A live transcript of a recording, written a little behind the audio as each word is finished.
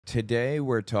Today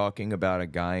we're talking about a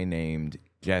guy named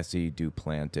Jesse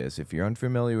Duplantis. If you're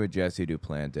unfamiliar with Jesse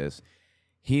Duplantis,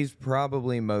 he's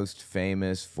probably most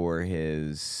famous for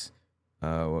his,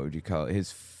 what would you call it?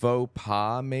 His faux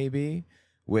pas, maybe,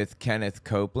 with Kenneth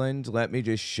Copeland. Let me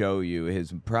just show you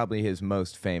probably his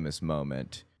most famous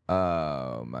moment.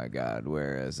 Oh my God,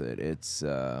 where is it? It's,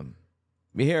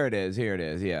 here it is,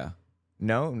 yeah.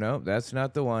 No, that's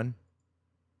not the one.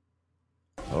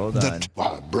 Hold on.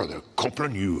 Brother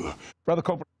Copeland, Brother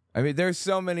Copeland. I mean, there's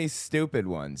so many stupid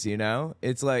ones, you know?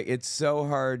 It's like, it's so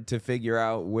hard to figure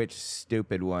out which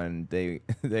stupid one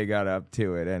they got up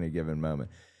to at any given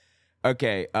moment.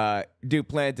 Okay,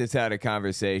 Duplantis had a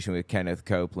conversation with Kenneth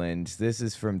Copeland. This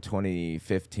is from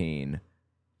 2015.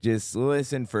 Just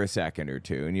listen for a second or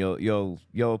two, and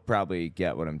you'll probably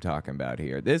get what I'm talking about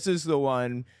here. This is the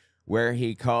one where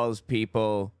he calls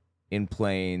people in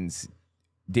planes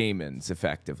demons,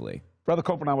 effectively. Brother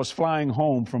Copeland, I was flying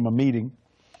home from a meeting,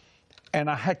 and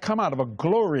I had come out of a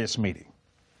glorious meeting.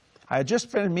 I had just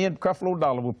finished, me and Creflo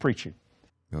Dollar were preaching.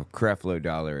 Oh, Creflo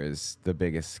Dollar is the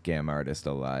biggest scam artist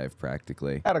alive,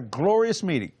 practically. Had a glorious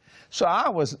meeting. So I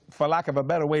was, for lack of a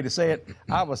better way to say it,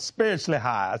 I was spiritually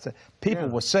high. I said, people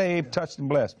were saved, touched, and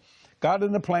blessed. Got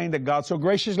in the plane that God so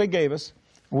graciously gave us,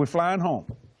 and we're flying home.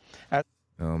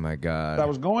 Oh, my God. I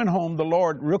was going home, the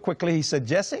Lord, real quickly, he said,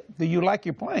 Jesse, do you like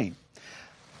your plane?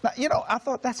 Now, you know, I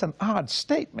thought that's an odd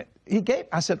statement.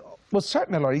 I said, well,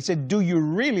 certainly, Lord. He said, do you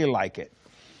really like it?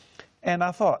 And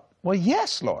I thought, well,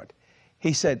 yes, Lord.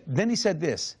 Then he said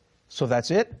this, so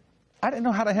that's it? I didn't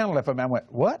know how to handle it for me. I went,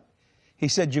 what? He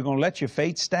said, you're going to let your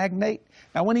faith stagnate?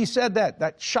 Now, when he said that,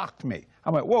 that shocked me. I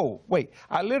went, whoa, wait.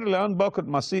 I literally unbuckled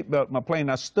my seatbelt in my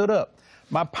plane. I stood up.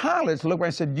 My pilots looked around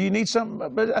and said, do you need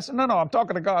something? But I said, no, I'm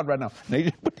talking to God right now.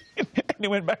 And he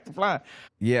went back to flying.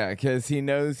 Yeah, because he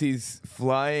knows he's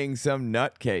flying some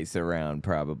nutcase around,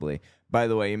 probably. By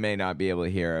the way, you may not be able to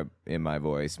hear it in my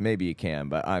voice. Maybe you can,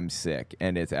 but I'm sick,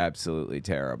 and it's absolutely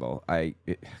terrible.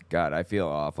 God, I feel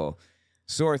awful.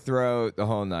 Sore throat, the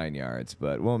whole 9 yards,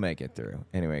 but we'll make it through.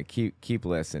 Anyway, keep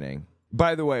listening.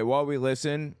 By the way, while we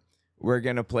listen, we're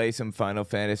going to play some Final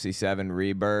Fantasy VII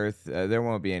Rebirth. There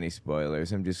won't be any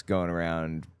spoilers. I'm just going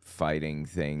around fighting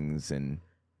things and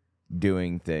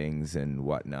doing things and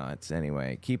whatnots.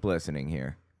 Anyway, keep listening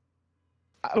here.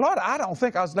 Lord, I don't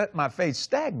think I was letting my faith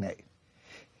stagnate.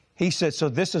 He said, so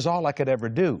this is all I could ever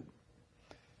do.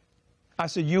 I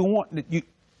said,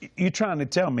 you're trying to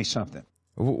tell me something.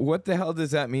 What the hell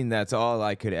does that mean, that's all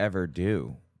I could ever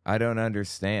do? I don't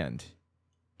understand.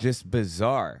 Just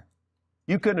bizarre.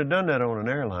 You couldn't have done that on an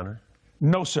airliner.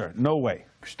 No, sir. No way.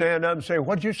 Stand up and say,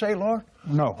 what'd you say, Lord?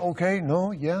 No. Okay,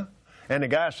 no, yeah. And the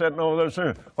guy sitting over there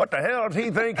saying, what the hell does he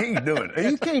think he's doing?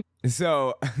 You can't.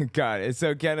 So,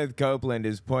 so Kenneth Copeland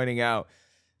is pointing out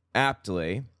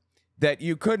aptly that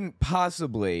you couldn't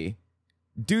possibly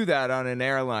do that on an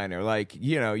airliner. Like,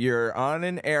 you know, you're on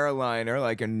an airliner,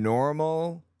 like a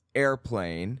normal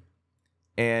airplane,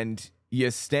 and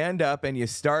you stand up and you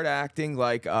start acting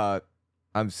like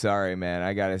I'm sorry, man,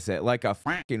 I gotta say it, like a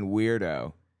fucking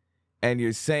weirdo. And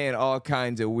you're saying all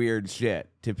kinds of weird shit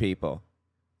to people.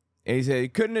 And he said, you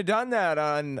couldn't have done that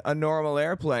on a normal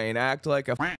airplane, act like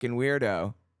a fucking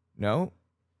weirdo. No,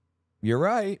 you're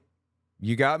right.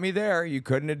 You got me there. You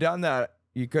couldn't have done that.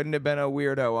 You couldn't have been a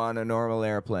weirdo on a normal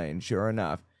airplane, sure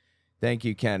enough. Thank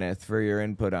you, Kenneth, for your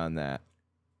input on that.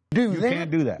 You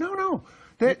can't do that. No.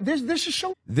 This is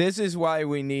so... This is why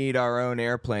we need our own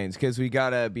airplanes, because we got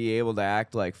to be able to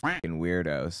act like fucking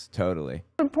weirdos. Totally.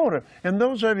 important. And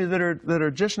those of you that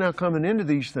are just now coming into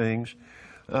these things,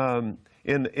 in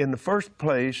the first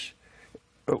place,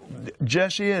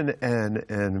 Jesse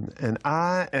and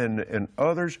I and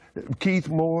others, Keith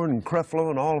Moore and Creflo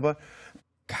and all of us.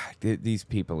 God, these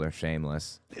people are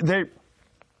shameless.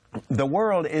 The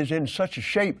world is in such a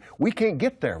shape, we can't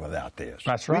get there without this.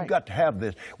 That's right. We've got to have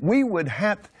this. We would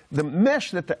have, the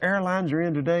mess that the airlines are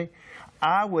in today,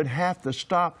 I would have to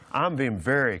stop. I'm being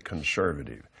very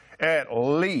conservative. At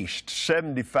least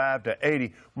 75 to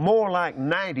 80, more like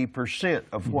 90%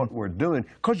 of what we're doing,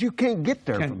 because you can't get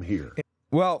there from here.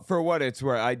 Well, for what it's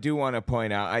worth, I do want to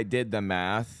point out, I did the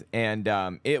math, and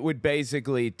it would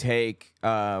basically take,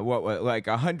 like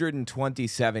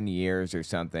 127 years or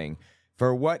something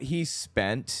for what he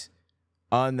spent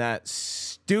on that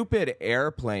stupid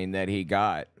airplane that he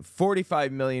got, $45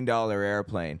 million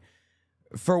airplane.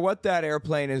 For what that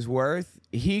airplane is worth,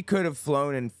 he could have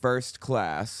flown in first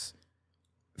class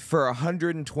for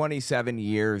 127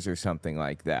 years or something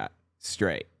like that,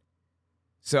 straight.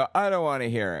 So I don't want to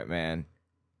hear it, man.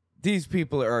 These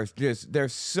people are just, they're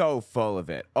so full of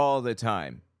it all the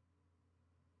time.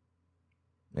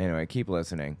 Anyway, keep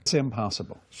listening. It's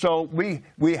impossible. So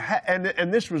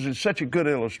and this was such a good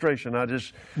illustration. I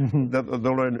just the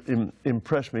Lord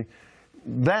impressed me.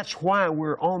 That's why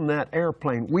we're on that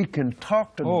airplane. We can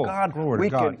talk to God. Glory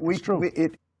to God. It's true.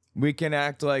 We can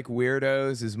act like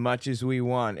weirdos as much as we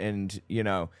want, and you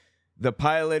know, the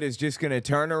pilot is just going to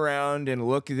turn around and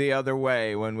look the other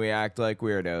way when we act like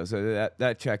weirdos. So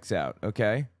that checks out.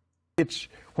 Okay. It's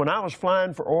when I was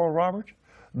flying for Oral Roberts,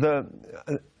 the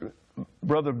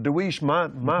Brother DeWeese, my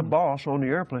boss on the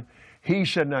airplane, he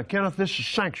said, "Now, Kenneth, this is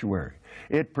sanctuary.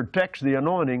 It protects the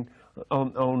anointing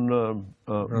on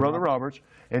Brother Roberts."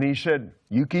 And he said,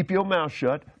 "You keep your mouth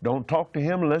shut. Don't talk to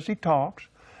him unless he talks,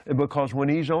 because when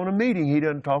he's on a meeting, he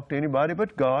doesn't talk to anybody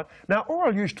but God." Now,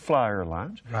 Oral used to fly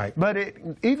airlines, right? But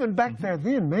even back there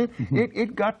then, man,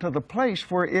 it got to the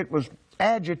place where it was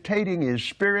agitating his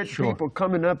spirit. Sure. People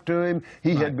coming up to him.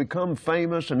 He had become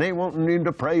famous, and they wanting him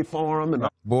to pray for him. And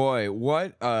boy,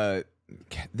 what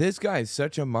this guy is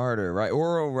such a martyr, right?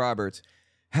 Oral Roberts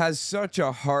has such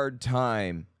a hard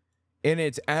time, and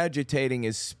it's agitating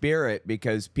his spirit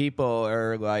because people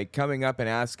are like coming up and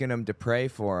asking him to pray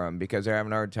for him because they're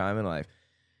having a hard time in life.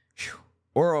 Whew.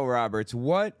 Oral Roberts,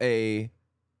 what a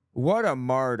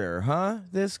martyr, huh?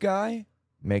 This guy.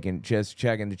 Just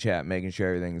checking the chat, making sure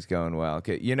everything's going well.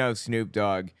 You know, Snoop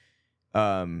Dogg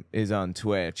is on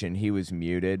Twitch, and he was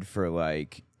muted for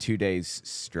like 2 days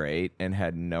straight and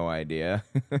had no idea.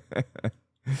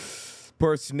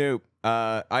 Poor Snoop.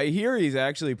 I hear he's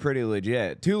actually pretty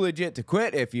legit. Too legit to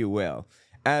quit, if you will.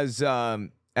 As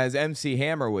MC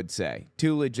Hammer would say,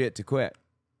 too legit to quit.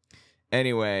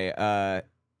 Anyway,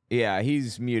 yeah,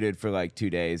 he's muted for like 2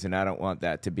 days, and I don't want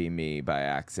that to be me by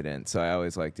accident. So I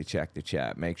always like to check the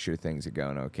chat, make sure things are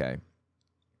going okay.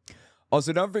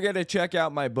 Also, don't forget to check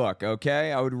out my book,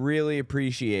 okay? I would really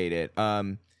appreciate it.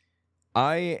 I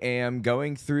am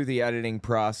going through the editing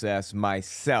process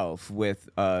myself with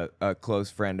a close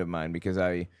friend of mine because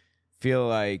I feel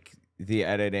like the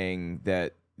editing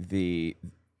that the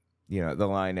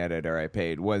line editor I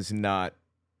paid was not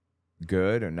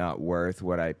good or not worth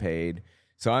what I paid.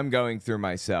 So I'm going through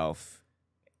myself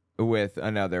with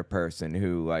another person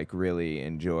who like really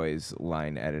enjoys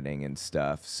line editing and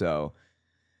stuff. So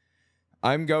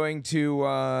I'm going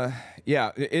to, yeah,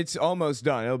 it's almost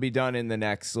done. It'll be done in the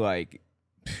next, like,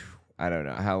 I don't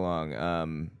know how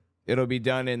long. It'll be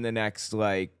done in the next,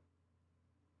 like,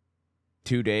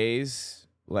 2 days,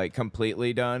 like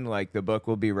completely done. Like the book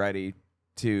will be ready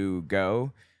to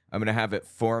go. I'm going to have it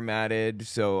formatted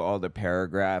so all the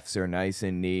paragraphs are nice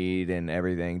and neat and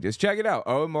everything. Just check it out,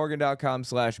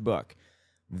 owenmorgan.com/book.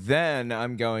 Then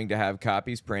I'm going to have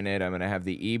copies printed. I'm going to have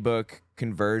the ebook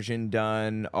conversion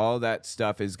done. All that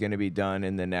stuff is going to be done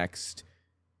in the next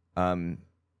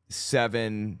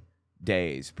 7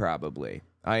 days, probably.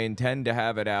 I intend to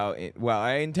have it out.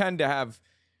 I intend to have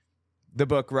the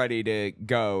book ready to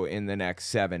go in the next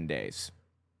 7 days.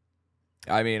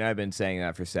 I mean, I've been saying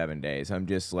that for 7 days. I'm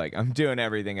just like, I'm doing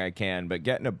everything I can, but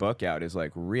getting a book out is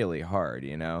like really hard,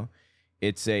 you know?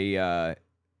 It's a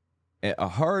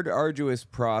hard, arduous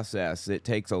process. It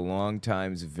takes a long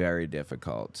time. It's very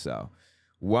difficult. So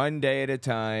 1 day at a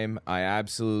time. I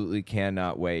absolutely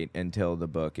cannot wait until the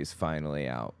book is finally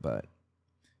out. But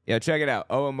yeah, check it out.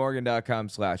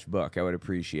 owenmorgan.com/book. I would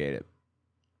appreciate it.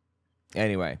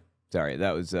 Anyway, sorry,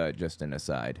 that was just an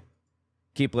aside.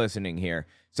 Keep listening here.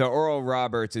 So Oral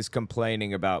Roberts is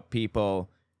complaining about people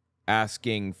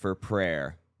asking for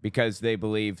prayer because they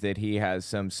believe that he has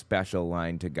some special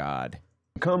line to God.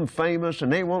 Become famous,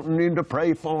 and they wanting him to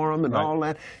pray for them and all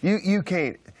that. You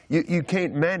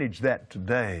can't manage that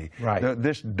today. Right.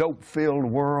 This dope-filled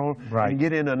world. Right. And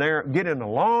get in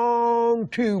a long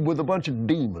tube with a bunch of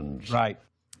demons. Right.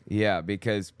 Yeah,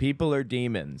 because people are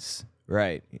demons.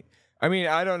 Right. I mean,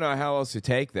 I don't know how else to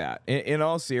take that. In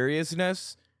all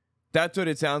seriousness, that's what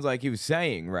it sounds like he was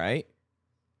saying, right?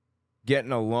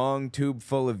 Getting a long tube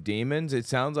full of demons. It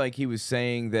sounds like he was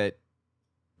saying that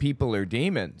people are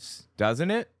demons, doesn't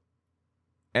it?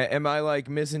 Am I like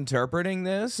misinterpreting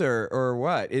this or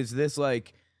what? Is this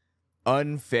like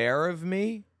unfair of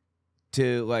me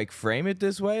to like frame it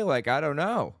this way? Like, I don't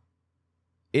know.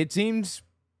 It seems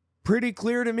pretty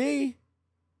clear to me.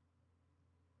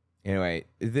 Anyway,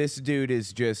 this dude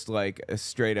is just like a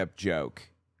straight up joke.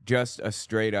 Just a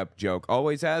straight up joke.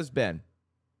 Always has been.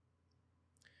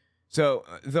 So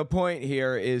the point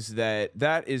here is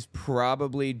that is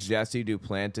probably Jesse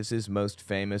Duplantis' most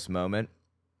famous moment.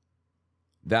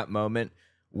 That moment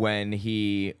when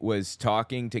he was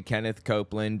talking to Kenneth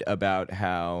Copeland about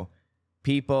how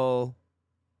people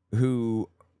who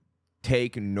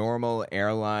take normal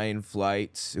airline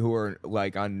flights, who are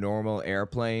like on normal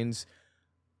airplanes,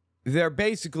 they're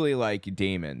basically like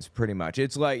demons, pretty much.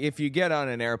 It's like if you get on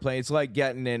an airplane, it's like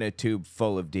getting in a tube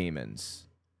full of demons.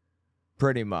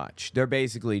 Pretty much. They're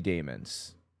basically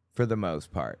demons for the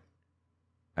most part.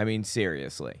 I mean,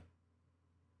 seriously.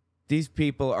 These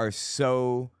people are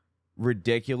so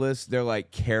ridiculous. They're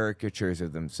like caricatures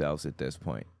of themselves at this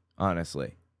point,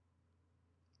 honestly.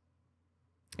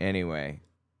 Anyway.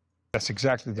 That's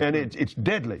exactly the And it's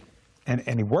deadly. And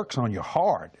it works on your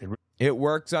heart. It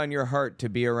works on your heart to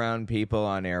be around people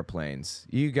on airplanes.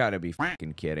 You got to be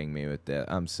fucking kidding me with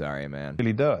that. I'm sorry, man. It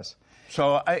really does.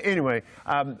 So anyway,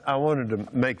 I wanted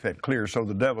to make that clear so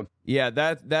the devil... Yeah,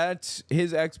 that's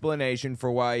his explanation for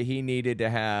why he needed to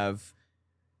have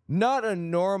not a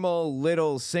normal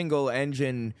little single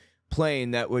engine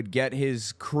plane that would get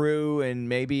his crew and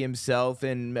maybe himself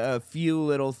and a few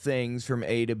little things from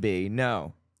A to B.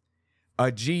 No.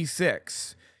 A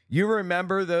G6. You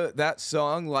remember that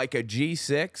song, Like a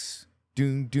G6?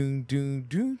 Doom, doom, doom,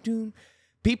 doom, doom.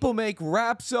 People make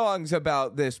rap songs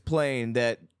about this plane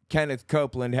that Kenneth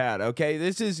Copeland had, okay?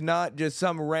 This is not just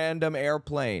some random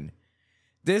airplane.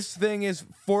 This thing is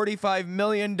 $45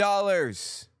 million.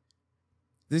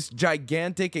 This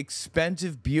gigantic,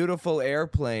 expensive, beautiful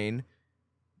airplane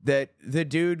that the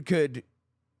dude could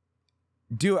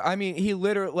do. I mean, he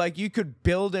literally, like, you could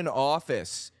build an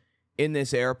office in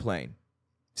this airplane.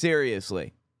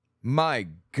 Seriously. My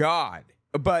God.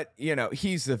 But, you know,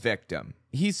 he's the victim.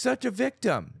 He's such a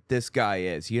victim, this guy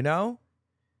is, you know?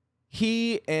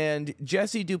 He and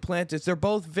Jesse Duplantis, they're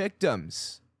both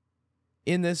victims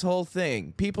in this whole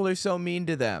thing. People are so mean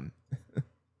to them.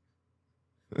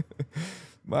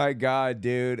 My God,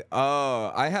 dude.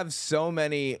 Oh, I have so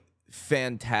many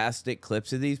fantastic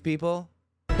clips of these people.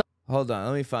 Hold on,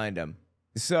 let me find them.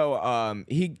 So,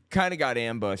 he kind of got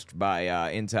ambushed by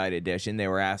Inside Edition. They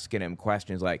were asking him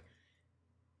questions like,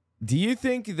 do you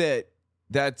think that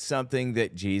that's something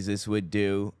that Jesus would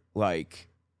do? Like,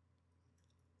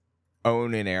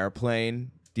 own an airplane?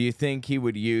 Do you think he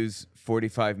would use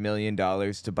 $45 million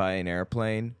to buy an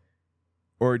airplane?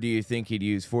 Or do you think he'd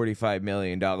use $45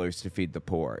 million to feed the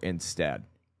poor instead?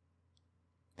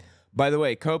 By the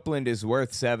way, Copeland is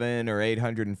worth $700 or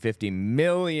 $850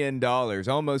 million,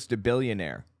 almost a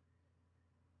billionaire.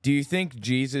 Do you think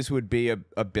Jesus would be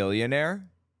a billionaire?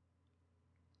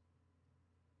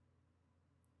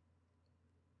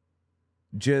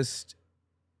 Just,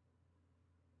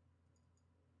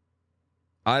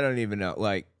 I don't even know.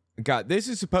 Like, God, this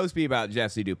is supposed to be about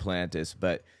Jesse Duplantis,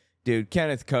 but dude,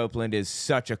 Kenneth Copeland is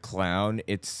such a clown.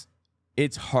 It's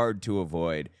hard to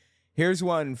avoid. Here's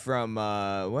one from,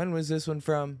 when was this one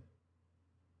from?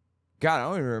 God, I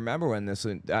don't even remember when this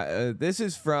one, this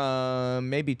is from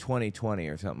maybe 2020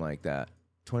 or something like that.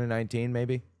 2019,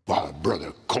 maybe? Why,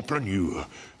 Brother Copeland, you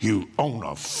own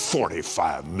a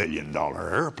 $45 million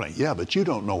airplane. Yeah, but you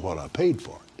don't know what I paid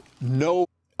for it. No.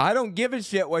 I don't give a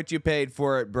shit what you paid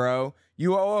for it, bro.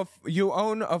 You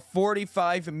own a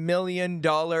 $45 million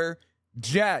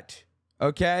jet,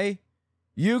 okay?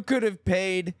 You could have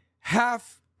paid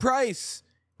half price,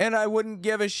 and I wouldn't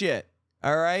give a shit,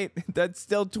 all right? That's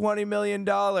still $20 million.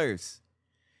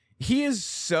 He is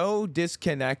so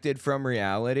disconnected from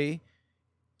reality.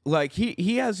 Like,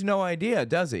 he has no idea,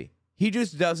 does he? He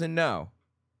just doesn't know.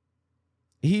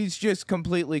 He's just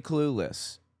completely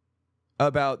clueless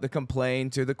about the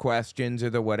complaints or the questions or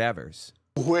the whatevers.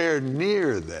 Nowhere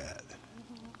near that.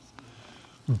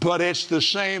 But it's the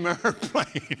same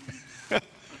airplane.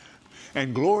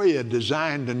 And Gloria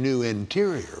designed a new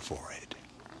interior for it.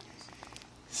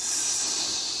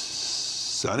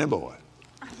 Sonny boy.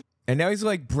 And now he's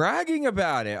like bragging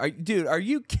about it. Dude, are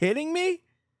you kidding me?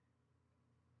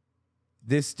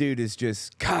 This dude is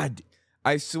just, God,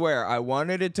 I swear, I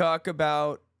wanted to talk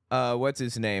about, what's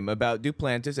his name, about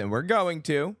Duplantis, and we're going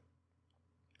to.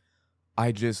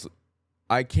 I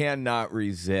cannot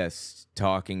resist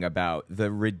talking about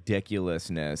the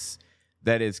ridiculousness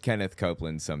that is Kenneth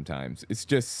Copeland sometimes. It's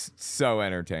just so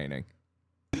entertaining.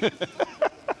 And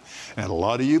a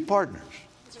lot of you partners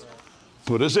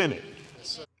put us in it.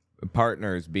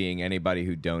 Partners being anybody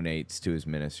who donates to his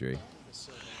ministry.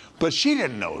 But she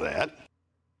didn't know that.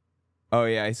 Oh,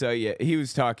 yeah. So, yeah, he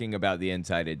was talking about the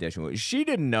Inside Edition. She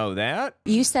didn't know that.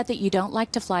 You said that you don't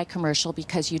like to fly commercial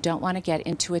because you don't want to get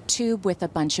into a tube with a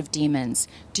bunch of demons.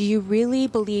 Do you really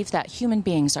believe that human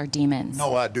beings are demons?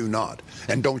 No, I do not.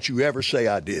 And don't you ever say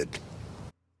I did.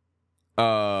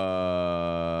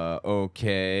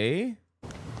 Okay.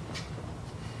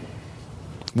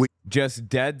 Just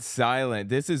dead silent.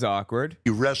 This is awkward.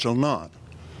 You wrestle not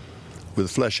with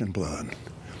flesh and blood,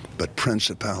 but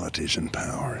principalities and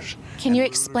powers. Can you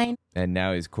explain And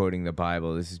now he's quoting the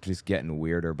Bible. This is just getting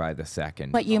weirder by the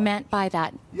second. what you meant by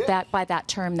that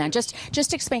term then?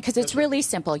 Just explain, because it's really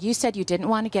simple. You said you didn't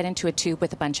want to get into a tube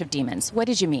with a bunch of demons. What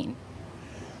did you mean?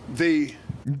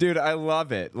 Dude, I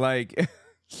love it. Like,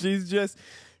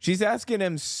 she's asking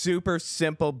him super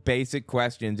simple, basic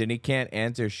questions, and he can't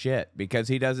answer shit because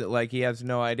he does it like he has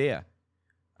no idea.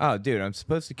 Oh, dude, I'm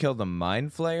supposed to kill the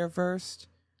Mind Flayer first?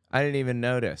 I didn't even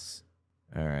notice.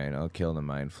 All right, I'll kill the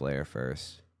Mind Flayer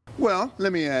first. Well,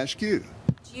 let me ask you.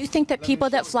 Do you think that people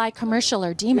that fly commercial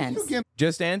are demons?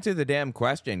 Just answer the damn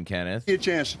question, Kenneth. Get a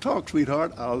chance to talk,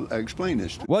 sweetheart. I'll explain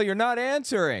this to you. Well, you're not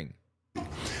answering.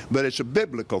 But it's a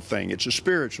biblical thing. It's a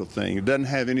spiritual thing. It doesn't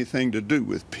have anything to do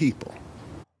with people.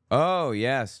 Oh,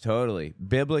 yes, totally.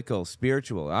 Biblical,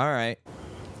 spiritual. All right.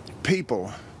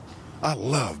 People, I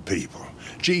love people.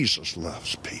 Jesus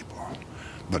loves people.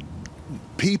 But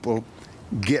people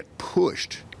get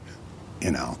pushed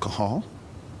in alcohol.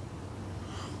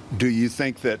 Do you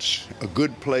think that's a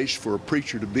good place for a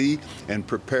preacher to be and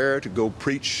prepare to go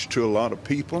preach to a lot of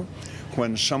people?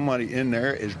 When somebody in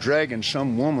there is dragging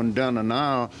some woman down an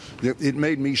aisle, it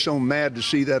made me so mad to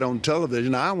see that on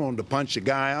television. I wanted to punch the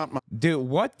guy out. Dude,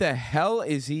 what the hell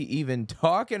is he even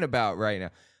talking about right now?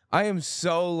 I am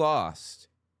so lost.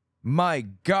 My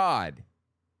God.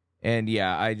 And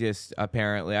yeah, I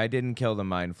didn't kill the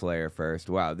Mind Flayer first.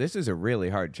 Wow, this is a really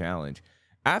hard challenge.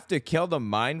 I have to kill the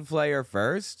Mind Flayer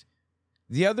first?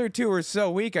 The other two are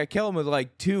so weak, I kill them with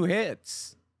like 2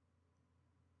 hits.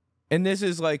 And this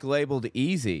is like labeled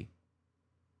easy.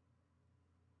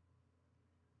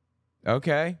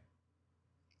 Okay.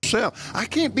 I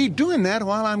can't be doing that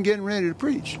while I'm getting ready to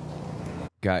preach.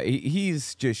 God,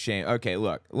 he's just shame. Okay,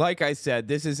 look, like I said,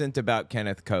 this isn't about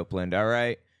Kenneth Copeland, all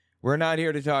right? We're not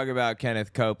here to talk about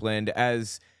Kenneth Copeland,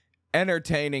 as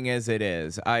entertaining as it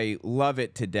is. I love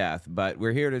it to death, but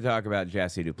we're here to talk about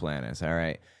Jesse Duplantis, all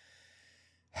right?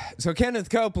 So Kenneth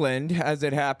Copeland, as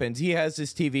it happens, he has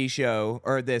this TV show,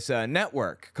 or this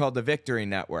network called the Victory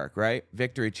Network, right?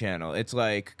 Victory Channel. It's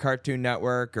like Cartoon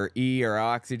Network or E or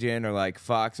Oxygen or like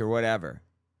Fox or whatever.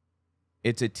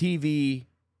 It's a TV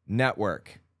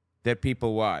network that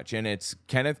people watch, and it's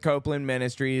Kenneth Copeland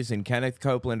Ministries and Kenneth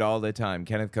Copeland all the time.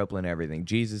 Kenneth Copeland everything.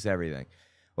 Jesus everything.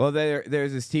 Well,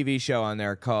 there's this TV show on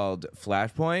there called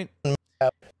Flashpoint.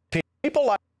 People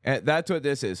like That's what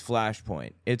this is,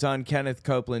 Flashpoint. It's on Kenneth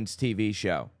Copeland's TV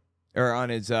show, or on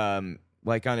his on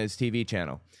his TV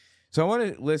channel. So I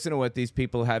want to listen to what these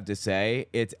people have to say.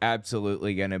 It's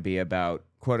absolutely going to be about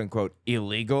quote unquote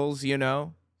illegals, you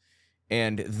know,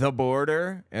 and the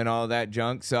border and all that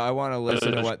junk. So I want to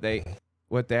listen to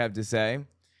what they have to say.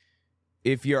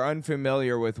 If you're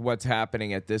unfamiliar with what's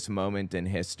happening at this moment in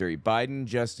history, Biden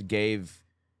just gave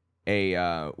a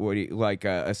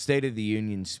State of the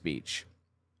Union speech.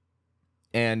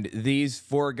 And these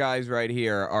 4 guys right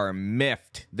here are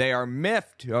miffed. They are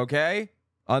miffed, okay?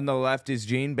 On the left is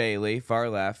Gene Bailey, far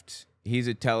left. He's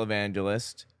a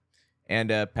televangelist and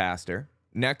a pastor.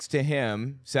 Next to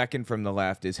him, second from the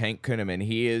left, is Hank Kunneman.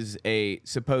 He is a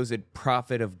supposed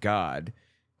prophet of God,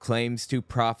 claims to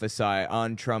prophesy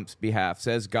on Trump's behalf,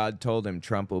 says God told him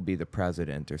Trump will be the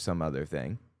president or some other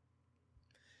thing.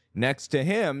 Next to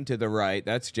him, to the right,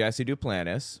 that's Jesse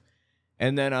Duplantis.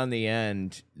 And then on the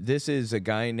end, this is a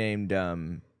guy named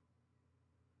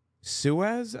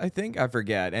Suez, I think? I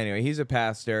forget. Anyway, he's a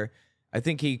pastor. I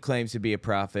think he claims to be a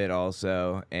prophet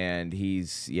also. And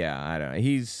he's, I don't know.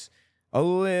 He's a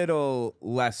little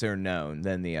lesser known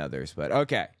than the others. But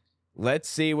okay, let's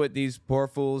see what these poor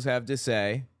fools have to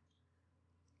say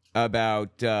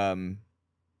about, about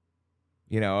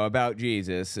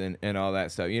Jesus and all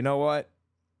that stuff. You know what?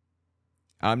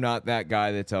 I'm not that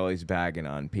guy that's always bagging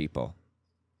on people.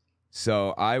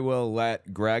 So I will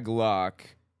let Greg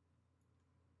Locke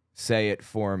say it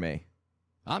for me.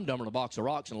 I'm dumber than a box of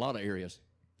rocks in a lot of areas.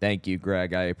 Thank you,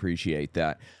 Greg. I appreciate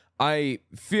that. I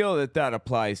feel that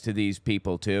applies to these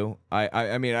people, too.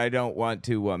 I mean, I don't want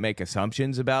to make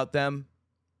assumptions about them.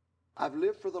 I've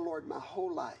lived for the Lord my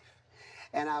whole life,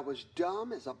 and I was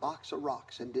dumb as a box of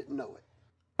rocks and didn't know it.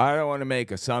 I don't want to make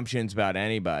assumptions about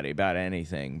anybody, about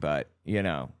anything, but,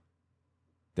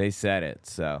 they said it,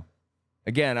 so...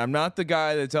 Again, I'm not the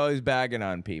guy that's always bagging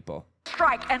on people.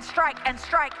 Strike and strike and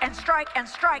strike and strike and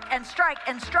strike and strike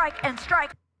and strike and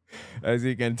strike. As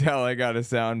you can tell, I got a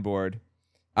soundboard.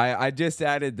 I just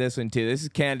added this one too. This is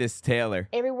Candace Taylor.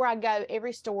 Everywhere I go,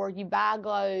 every store, you buy a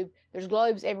globe. There's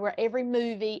globes everywhere. Every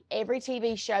movie, every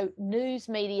TV show, news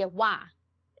media. Why?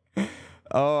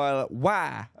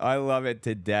 Why? I love it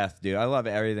to death, dude. I love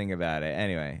everything about it.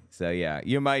 Anyway, so yeah,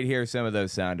 you might hear some of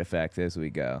those sound effects as we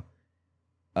go.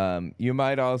 You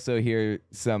might also hear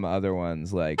some other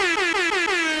ones like,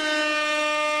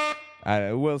 I don't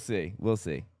know, we'll see.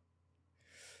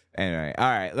 Anyway, all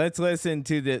right, let's listen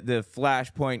to the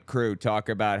Flashpoint crew talk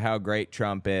about how great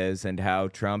Trump is and how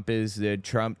Trump is the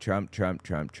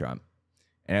Trump.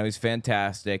 And it was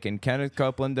fantastic. And Kenneth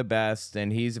Copeland the best,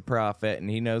 and he's a prophet, and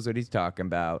he knows what he's talking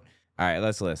about. All right,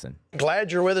 let's listen.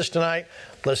 Glad you're with us tonight.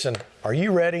 Listen, are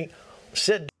you ready?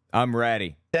 Sit I'm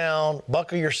ready. down,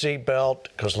 buckle your seatbelt,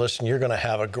 because listen, you're going to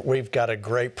have we've got a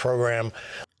great program.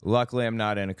 Luckily, I'm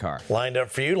not in a car. Lined up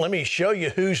for you. Let me show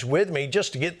you who's with me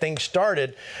just to get things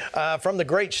started. From the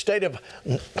great state of,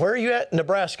 where are you at?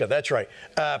 Nebraska. That's right.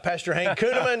 Pastor Hank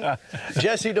Kuhneman,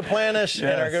 Jesse Duplantis,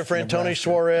 and our good friend Tony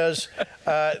Suarez.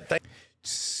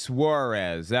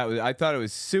 Suarez. I thought it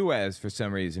was Suez for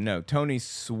some reason. No, Tony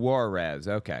Suarez.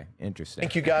 Okay, interesting.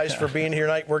 Thank you guys for being here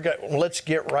tonight. Let's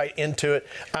get right into it.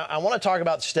 I want to talk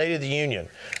about the State of the Union.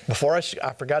 Before I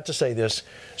forgot to say this,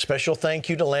 special thank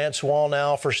you to Lance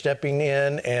Wallnau for stepping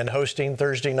in and hosting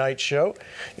Thursday night's show.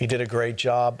 He did a great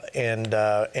job, and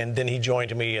then he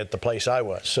joined me at the place I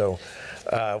was, so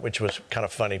which was kind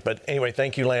of funny. But anyway,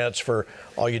 thank you, Lance, for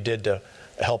all you did to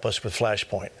help us with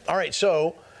Flashpoint. All right,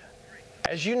 so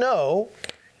as you know,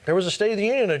 there was a State of the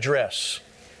Union address.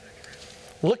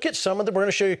 Look at some of them. We're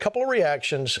going to show you a couple of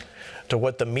reactions to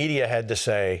what the media had to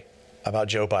say about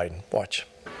Joe Biden. Watch.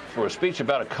 For a speech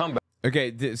about a comeback.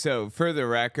 Okay, so for the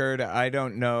record, I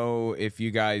don't know if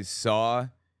you guys saw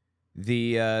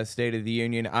the State of the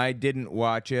Union. I didn't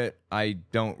watch it. I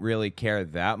don't really care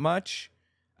that much.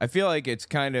 I feel like it's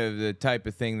kind of the type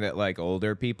of thing that like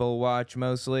older people watch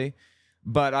mostly.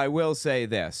 But I will say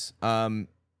this.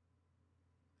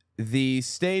 The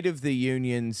State of the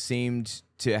Union seemed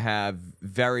to have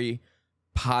very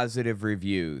positive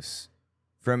reviews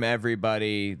from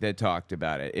everybody that talked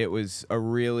about it. It was a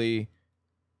really,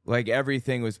 like,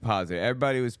 everything was positive.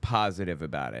 Everybody was positive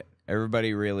about it.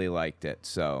 Everybody really liked it.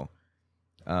 So,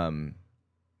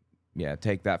 yeah,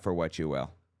 take that for what you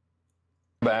will.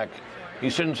 Back, he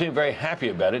shouldn't seem very happy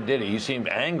about it, did he? He seemed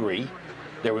angry.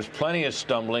 There was plenty of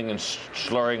stumbling and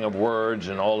slurring of words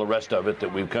and all the rest of it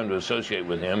that we've come to associate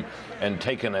with him and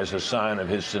taken as a sign of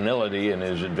his senility and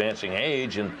his advancing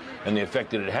age and the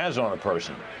effect that it has on a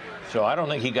person. So I don't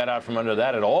think he got out from under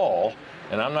that at all.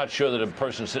 And I'm not sure that a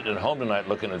person sitting at home tonight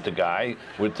looking at the guy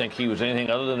would think he was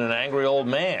anything other than an angry old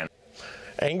man.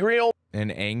 An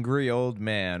angry old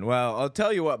man. Well, I'll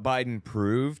tell you what Biden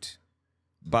proved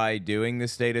by doing the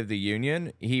State of the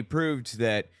Union. He proved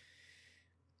that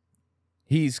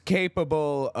he's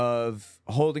capable of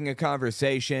holding a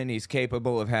conversation. He's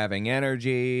capable of having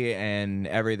energy and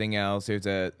everything else. There's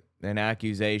an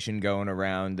accusation going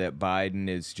around that Biden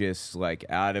is just like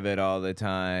out of it all the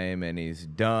time and he's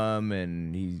dumb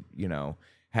and he,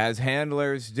 has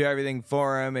handlers do everything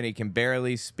for him and he can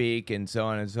barely speak and so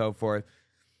on and so forth.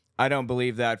 I don't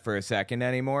believe that for a second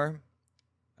anymore.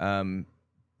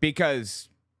 Because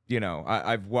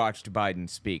I've watched Biden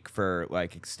speak for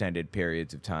like extended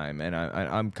periods of time, and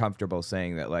I'm comfortable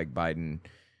saying that like Biden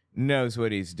knows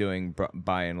what he's doing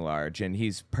by and large, and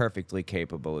he's perfectly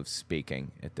capable of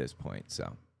speaking at this point.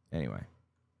 So anyway.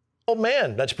 Oh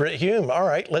man, that's Britt Hume. All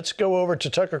right, let's go over to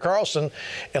Tucker Carlson,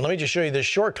 and let me just show you this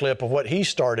short clip of what he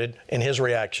started in his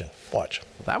reaction. Watch.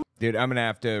 Dude, I'm going to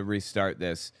have to restart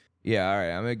this. Yeah, all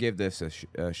right, I'm going to give this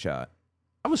a shot.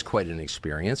 That was quite an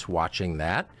experience watching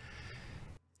that.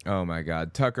 Oh, my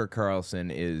God. Tucker Carlson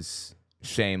is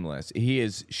shameless. He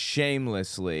is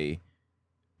shamelessly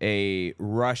a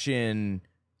Russian...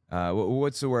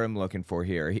 what's the word I'm looking for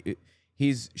here?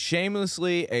 He's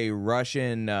shamelessly a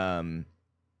Russian...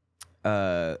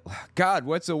 God,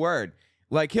 what's the word?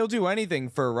 Like, he'll do anything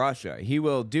for Russia. He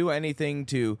will do anything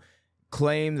to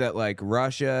claim that, like,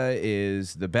 Russia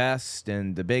is the best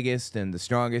and the biggest and the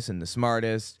strongest and the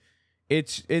smartest.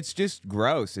 It's just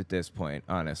gross at this point,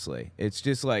 honestly. It's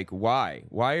just like, why?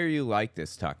 Why are you like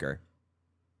this, Tucker?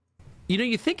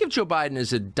 You think of Joe Biden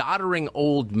as a doddering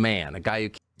old man, a guy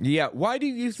who... Yeah, why do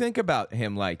you think about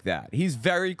him like that? He's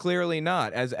very clearly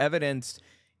not, as evidenced,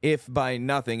 if by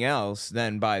nothing else,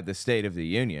 than by the State of the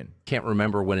Union. Can't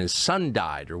remember when his son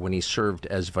died or when he served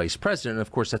as vice president. And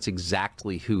of course, that's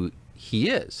exactly who he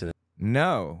is. And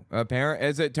no, apparently,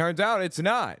 as it turns out, it's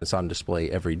not. It's on display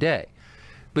every day.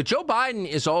 But Joe Biden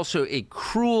is also a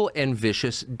cruel and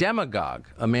vicious demagogue,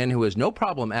 a man who has no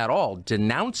problem at all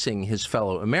denouncing his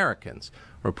fellow Americans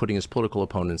or putting his political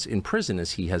opponents in prison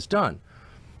as he has done.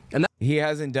 And he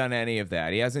hasn't done any of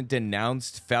that. He hasn't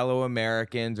denounced fellow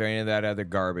Americans or any of that other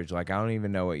garbage. Like, I don't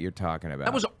even know what you're talking about.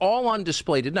 That was all on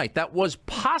display tonight. That was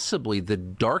possibly the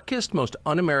darkest, most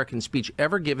un-American speech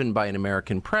ever given by an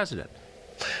American president.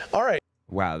 All right.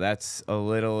 Wow, that's a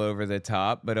little over the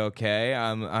top, but okay,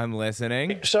 I'm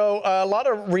listening. So a lot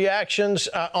of reactions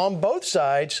on both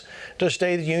sides to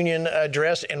State of the Union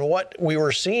address and what we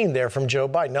were seeing there from Joe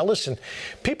Biden. Now listen,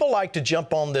 people like to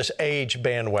jump on this age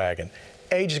bandwagon.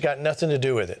 Age has got nothing to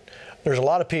do with it. There's a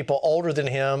lot of people older than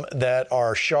him that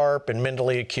are sharp and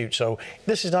mentally acute. So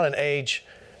this is not an age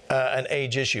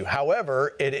issue.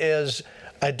 However, it is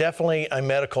definitely a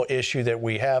medical issue that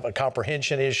we have, a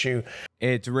comprehension issue.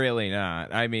 It's really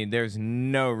not. I mean, there's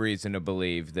no reason to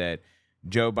believe that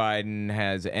Joe Biden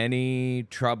has any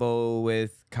trouble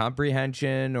with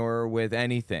comprehension or with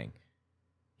anything.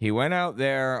 He went out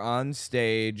there on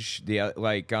stage, at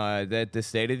the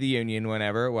State of the Union,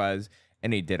 whenever it was,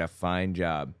 and he did a fine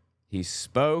job. He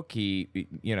spoke.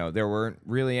 There weren't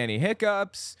really any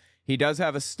hiccups. He does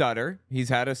have a stutter. He's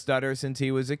had a stutter since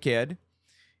he was a kid.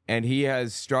 And he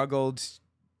has struggled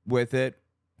with it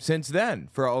since then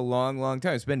for a long, long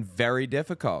time. It's been very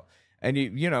difficult. And,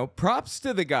 props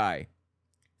to the guy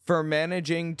for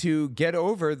managing to get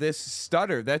over this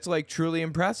stutter. That's like truly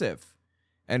impressive.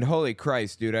 And holy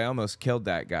Christ, dude, I almost killed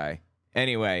that guy.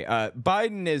 Anyway,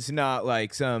 Biden is not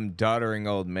like some doddering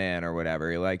old man or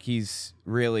whatever. Like, he's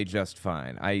really just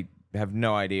fine. I have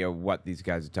no idea what these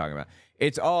guys are talking about.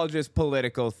 It's all just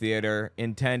political theater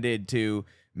intended to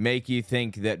make you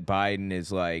think that Biden is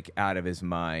like out of his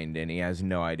mind and he has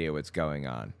no idea what's going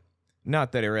on.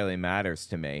 Not that it really matters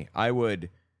to me. I would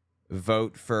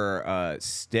vote for a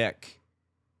stick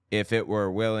if it were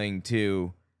willing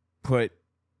to put,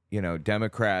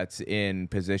 Democrats in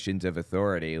positions of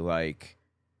authority. Like,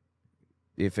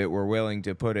 if it were willing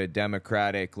to put a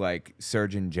Democratic,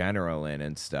 Surgeon General in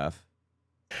and stuff.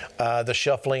 The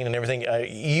shuffling and everything,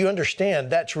 you understand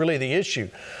that's really the issue.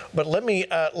 But let me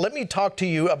talk to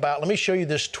you about, let me show you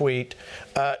this tweet.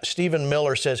 Stephen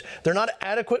Miller says, they're not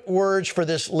adequate words for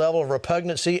this level of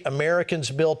repugnancy. Americans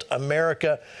built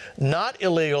America, not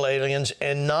illegal aliens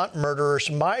and not murderous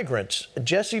migrants.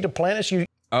 Jesse Duplantis, you...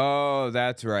 Oh,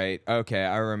 that's right. Okay,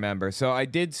 I remember. So I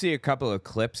did see a couple of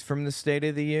clips from the State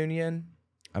of the Union.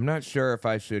 I'm not sure if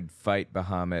I should fight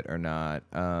Bahamut or not.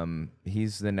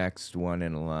 He's the next one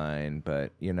in line,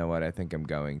 but you know what? I think I'm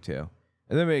going to.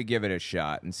 And let me give it a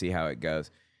shot and see how it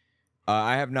goes.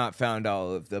 I have not found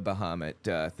all of the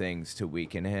Bahamut things to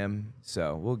weaken him,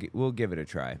 so we'll give it a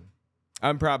try.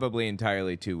 I'm probably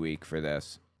entirely too weak for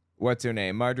this. What's her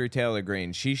name? Marjorie Taylor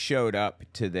Greene. She showed up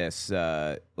to this,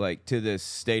 to this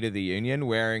State of the Union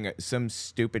wearing some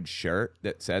stupid shirt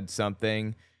that said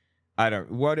something.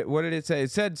 What did it say? It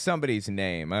said somebody's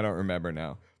name. I don't remember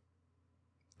now.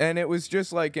 And it was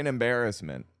just like an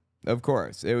embarrassment. Of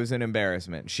course, it was an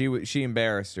embarrassment. She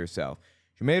embarrassed herself.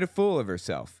 She made a fool of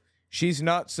herself. She's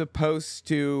not supposed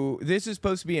to... This is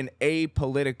supposed to be an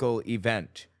apolitical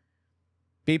event.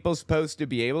 People supposed to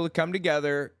be able to come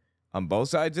together on both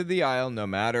sides of the aisle, no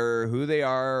matter who they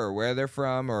are or where they're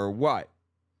from or what.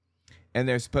 And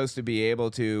they're supposed to be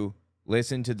able to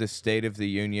listen to the State of the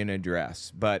Union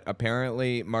address. But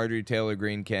apparently Marjorie Taylor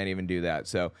Greene can't even do that.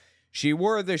 So she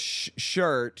wore the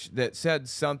shirt that said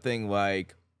something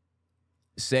like,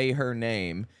 say her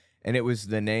name, and it was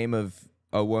the name of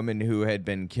a woman who had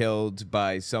been killed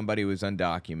by somebody who was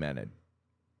undocumented.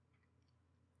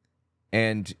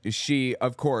 And she,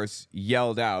 of course,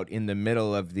 yelled out in the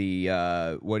middle of the,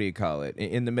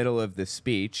 in the middle of the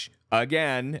speech.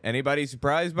 Again, anybody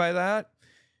surprised by that?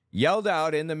 Yelled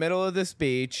out in the middle of the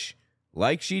speech,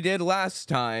 like she did last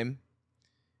time.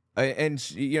 And,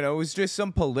 it was just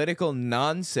some political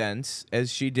nonsense,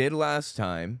 as she did last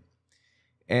time.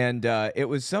 And it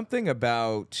was something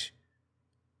about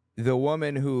the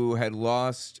woman who had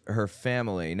lost her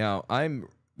family. Now, I'm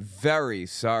very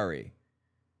sorry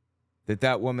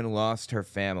that woman lost her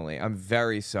family. I'm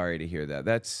very sorry to hear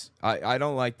that. I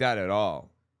don't like that at all.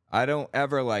 I don't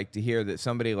ever like to hear that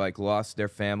somebody lost their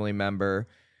family member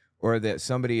or that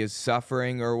somebody is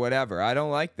suffering or whatever. I don't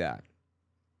like that.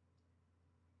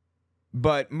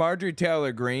 But Marjorie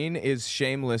Taylor Greene is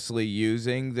shamelessly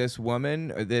using this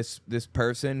woman, or this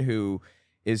person who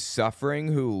is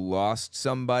suffering, who lost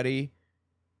somebody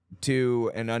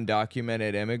to an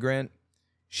undocumented immigrant.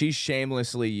 She's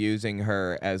shamelessly using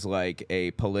her as like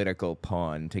a political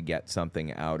pawn to get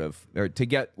something out of, or to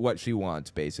get what she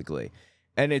wants, basically.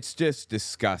 And it's just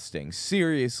disgusting.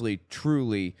 Seriously,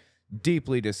 truly,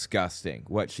 deeply disgusting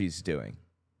what she's doing.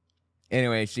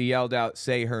 Anyway, she yelled out,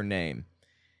 say her name.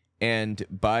 And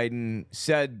Biden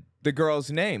said the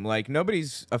girl's name. Like,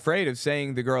 nobody's afraid of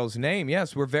saying the girl's name.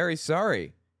 Yes, we're very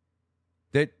sorry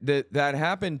that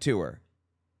happened to her.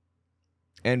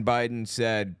 And Biden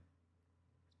said,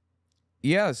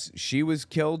 yes, she was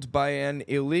killed by an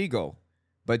illegal.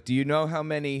 But do you know how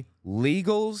many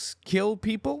legals kill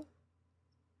people.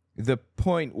 The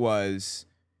point was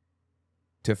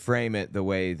to frame it the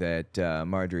way that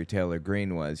Marjorie Taylor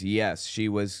Greene was. Yes, she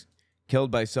was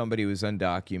killed by somebody who was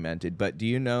undocumented, but do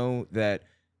you know that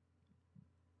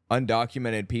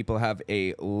undocumented people have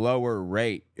a lower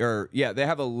rate, they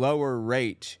have a lower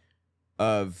rate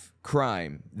of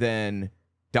crime than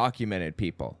documented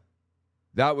people?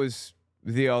 That was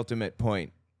the ultimate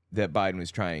point that Biden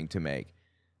was trying to make.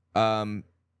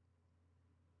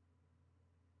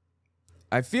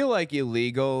 I feel like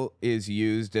illegal is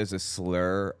used as a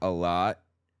slur a lot,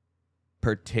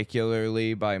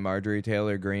 particularly by Marjorie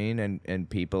Taylor Greene and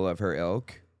people of her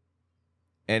ilk.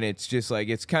 And it's just like,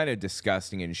 it's kind of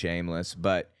disgusting and shameless,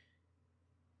 but,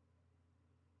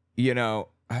 you know,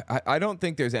 I don't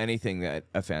think there's anything that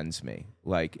offends me.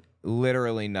 Like,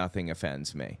 literally nothing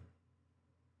offends me.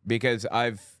 Because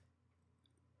I've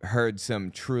heard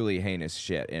some truly heinous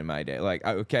shit in my day. Like,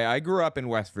 okay, I grew up in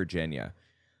West Virginia.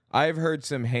 I've heard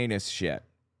some heinous shit.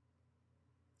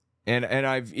 And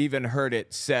I've even heard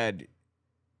it said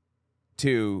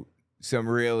to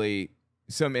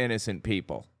some innocent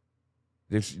people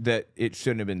that it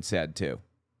shouldn't have been said to.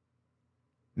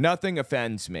 Nothing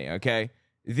offends me, okay?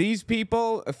 These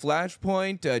people,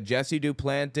 Flashpoint, Jesse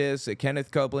Duplantis,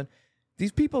 Kenneth Copeland,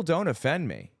 these people don't offend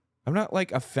me. I'm not,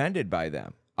 like, offended by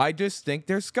them. I just think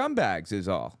they're scumbags is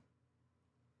all.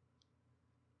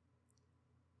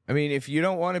 I mean, if you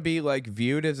don't want to be, like,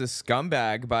 viewed as a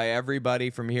scumbag by everybody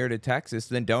from here to Texas,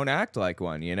 then don't act like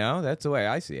one, you know? That's the way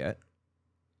I see it.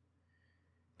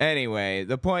 Anyway,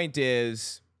 the point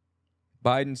is,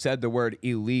 Biden said the word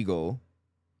illegal.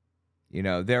 You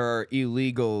know, there are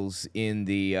illegals in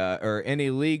the, or an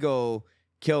illegal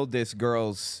killed this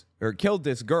girl,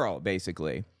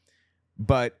 basically.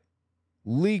 But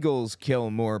legals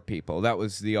kill more people. That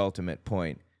was the ultimate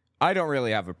point. I don't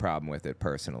really have a problem with it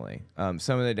personally.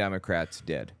 Some of the Democrats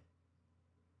did.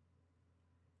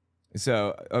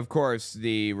 So, of course,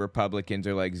 the Republicans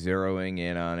are like zeroing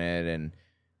in on it and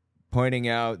pointing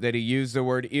out that he used the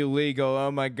word illegal.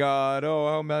 Oh, my God. Oh,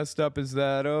 how messed up is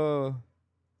that? Oh.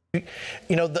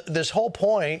 You know, this whole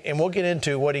point, and we'll get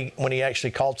into when he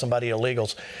actually called somebody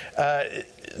illegals.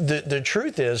 The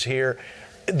truth is here,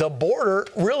 the border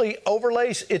really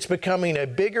overlays. It's becoming a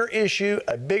bigger issue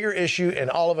in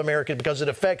all of America because it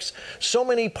affects so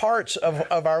many parts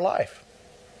of our life.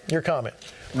 Your comment.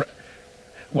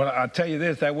 Well, I'll tell you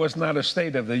this, that was not a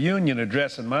State of the Union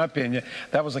address, in my opinion.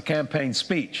 That was a campaign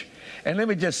speech. And let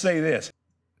me just say this.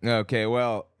 Okay,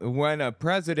 well, when a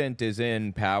president is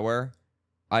in power,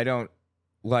 I don't,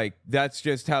 like, that's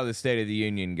just how the State of the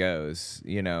Union goes,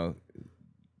 you know,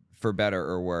 for better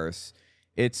or worse.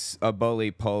 It's a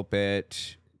bully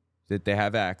pulpit that they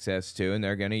have access to, and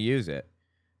they're going to use it.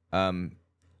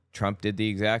 Trump did the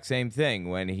exact same thing.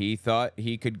 When he thought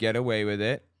he could get away with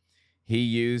it, he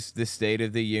used the State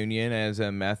of the Union as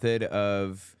a method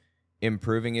of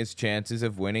improving his chances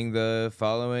of winning the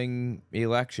following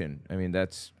election. I mean,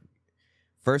 that's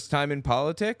first time in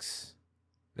politics.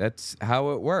 That's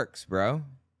how it works, bro.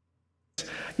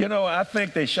 You know, I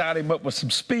think they shot him up with some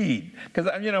speed. Because,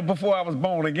 you know, before I was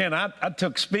born again, I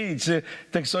took speed so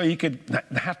he could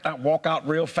not walk out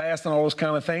real fast and all those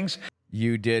kind of things.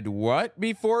 You did what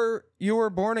before you were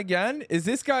born again? Is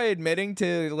this guy admitting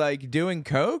to, like, doing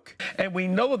coke? And we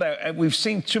know that, and we've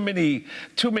seen too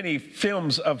many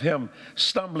films of him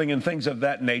stumbling and things of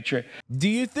that nature. Do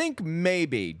you think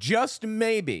maybe, just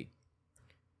maybe,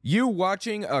 you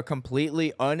watching a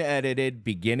completely unedited,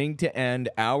 beginning to end,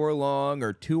 hour-long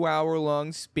or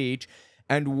 2-hour-long speech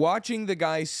and watching the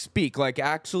guy speak, like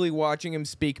actually watching him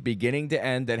speak beginning to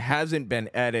end that hasn't been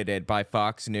edited by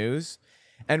Fox News,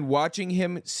 and watching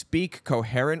him speak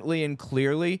coherently and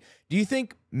clearly, do you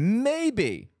think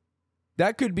maybe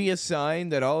that could be a sign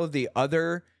that all of the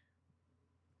other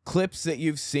clips that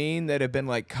you've seen that have been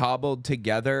like cobbled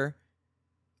together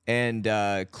and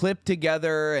clipped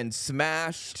together and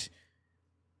smashed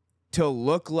to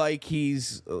look like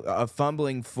he's a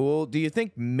fumbling fool, do you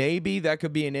think maybe that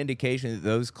could be an indication that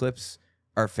those clips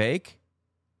are fake?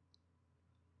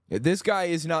 This guy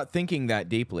is not thinking that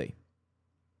deeply.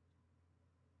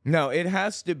 No, it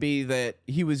has to be that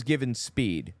he was given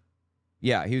speed.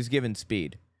 Yeah, he was given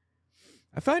speed.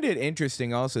 I find it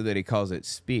interesting also that he calls it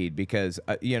speed because,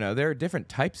 you know, there are different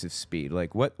types of speed.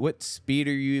 Like, what speed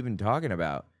are you even talking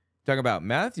about? Talking about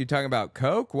meth? You talking about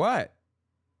coke? What?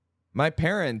 My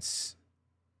parents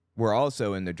were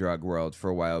also in the drug world for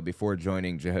a while before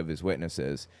joining Jehovah's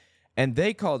Witnesses, and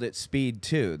they called it speed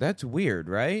too. That's weird,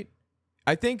 right?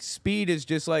 I think speed is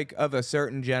just like of a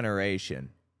certain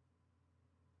generation.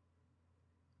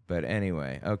 But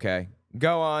anyway, okay.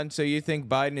 Go on. So you think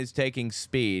Biden is taking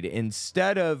speed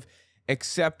instead of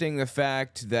accepting the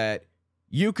fact that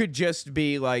you could just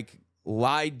be like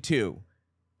lied to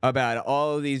about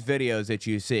all of these videos that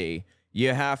you see.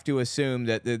 You have to assume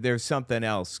that there's something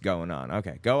else going on.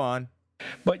 Okay, go on.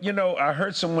 But, you know, I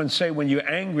heard someone say when you're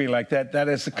angry like that, that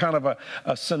is a kind of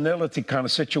a senility kind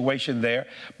of situation there.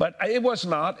 But it was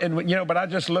not. And, you know, but I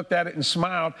just looked at it and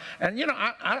smiled. And, you know,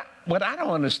 what I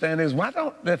don't understand is why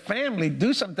don't the family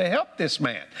do something to help this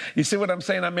man? You see what I'm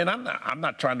saying? I mean, I'm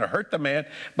not trying to hurt the man,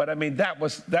 but I mean, that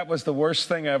was the worst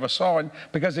thing I ever saw, and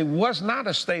because it was not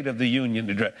a State of the Union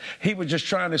address. He was just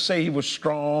trying to say he was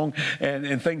strong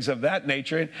and things of that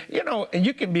nature. And, you know, and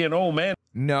you can be an old man.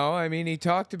 No, I mean, he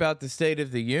talked about the State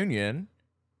of the Union.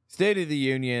 State of the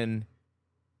Union,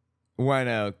 when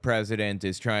a president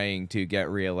is trying to get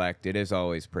reelected, is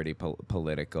always pretty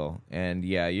political. And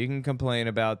yeah, you can complain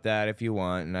about that if you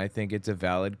want, and I think it's a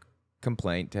valid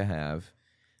complaint to have.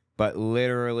 But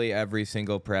literally every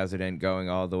single president going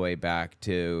all the way back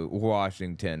to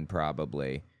Washington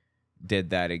probably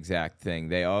did that exact thing.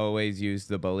 They always used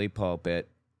the bully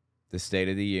pulpit, the State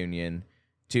of the Union,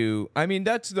 to, I mean,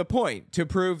 that's the point, to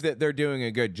prove that they're doing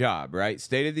a good job, right?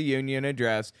 State of the Union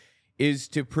address is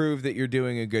to prove that you're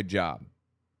doing a good job,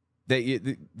 that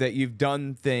you've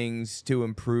done things to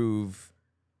improve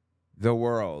the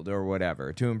world or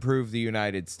whatever, to improve the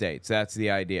United States. That's the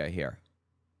idea here.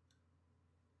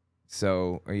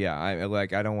 So, yeah, I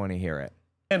don't want to hear it.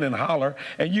 And holler,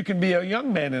 and you can be a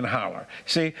young man and holler.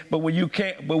 See, but when you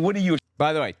can't, but what do you...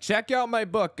 By the way, check out my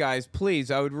book, guys, please.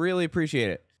 I would really appreciate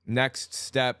it. Next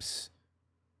steps,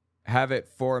 have it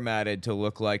formatted to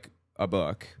look like a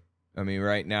book. I mean,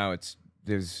 right now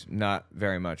there's not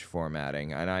very much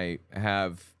formatting, and I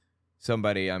have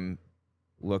somebody I'm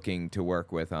looking to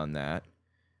work with on that.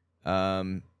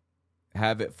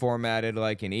 Have it formatted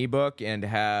like an ebook and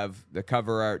have the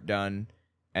cover art done,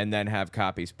 and then have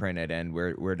copies printed, and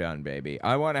we're done, baby.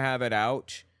 I want to have it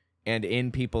out and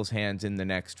in people's hands in the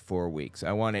next 4 weeks.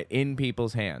 I want it in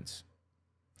people's hands.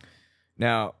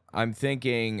 Now, I'm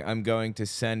thinking I'm going to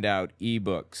send out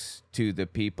ebooks to the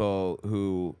people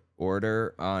who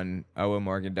order on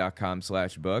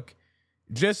owenmorgan.com/book,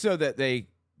 just so that they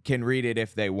can read it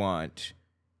if they want,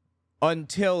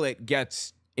 until it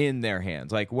gets in their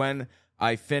hands. Like when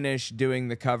I finish doing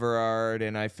the cover art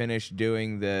and I finish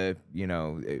doing the, you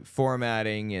know,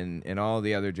 formatting and all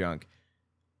the other junk,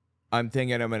 I'm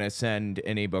thinking I'm going to send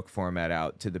an ebook format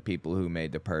out to the people who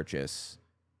made the purchase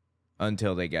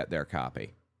until they get their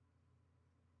copy.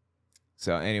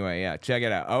 So anyway, yeah, check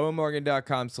it out.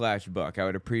 owenmorgan.com/book. I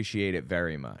would appreciate it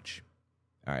very much.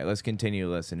 All right, let's continue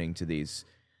listening to these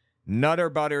nutter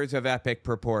butters of epic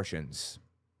proportions.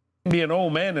 Be an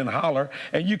old man and holler,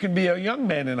 and you can be a young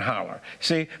man and holler.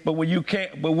 See, but when you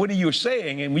can't, but what are you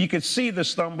saying? And you can see the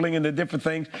stumbling and the different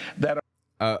things that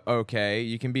are... Okay,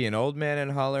 you can be an old man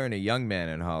and holler and a young man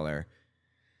and holler.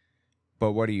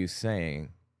 But what are you saying?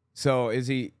 So is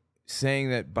he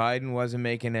saying that Biden wasn't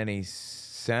making any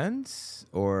sense,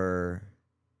 or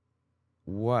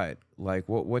what? Like,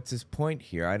 what's his point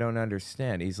here? I don't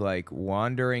understand. He's like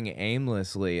wandering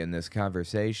aimlessly in this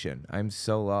conversation. I'm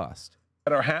so lost.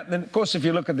 That are happening. Of course, if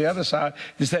you look at the other side,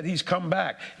 is that he's come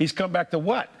back. He's come back to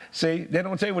what? See, they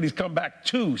don't tell you what he's come back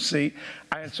to. See,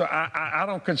 so I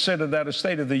don't consider that a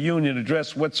State of the Union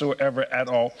address whatsoever at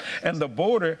all. And the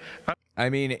border.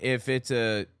 I mean, if it's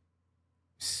a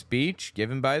speech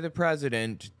given by the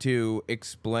president to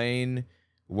explain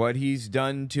what he's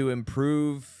done to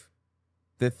improve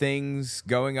the things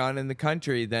going on in the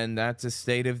country, then that's a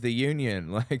State of the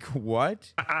Union. Like,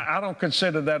 what? I don't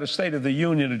consider that a State of the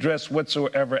Union address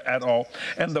whatsoever at all.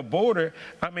 And the border,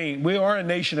 I mean, we are a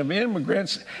nation of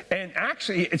immigrants, and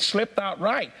actually it slipped out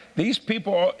right. These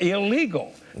people are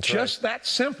illegal. That's just right. That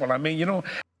simple. I mean, you know.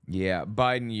 Yeah,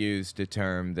 Biden used a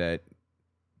term that,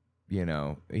 you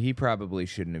know, he probably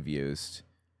shouldn't have used,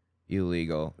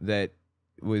 illegal, that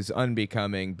was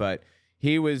unbecoming, but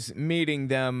he was meeting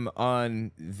them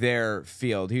on their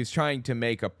field. He was trying to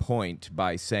make a point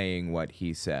by saying what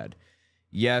he said.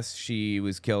 Yes, she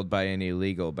was killed by an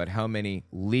illegal, but how many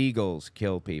legals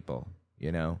kill people,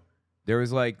 you know? There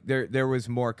was like, there was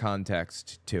more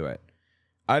context to it.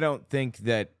 I don't think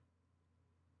that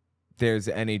there's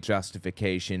any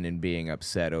justification in being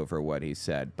upset over what he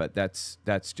said, but that's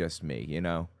just me, you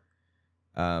know?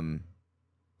 I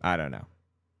don't know.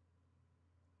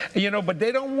 You know, but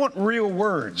they don't want real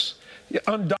words.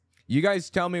 You guys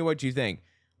tell me what you think.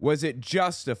 Was it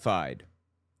justified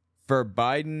for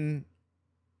Biden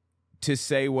to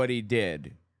say what he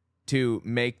did to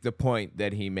make the point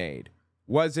that he made?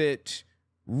 Was it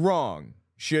wrong?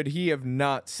 Should he have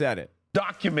not said it?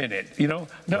 Documented, you know,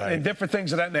 and different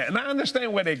things of that nature. And I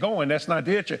understand where they're going. That's not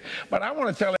the issue. But I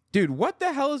want to tell dude, what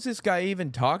the hell is this guy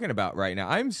even talking about right now?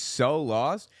 I'm so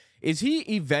lost. Is he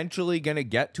eventually going to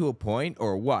get to a point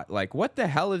or what? Like, what the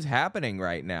hell is happening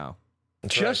right now?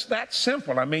 Just that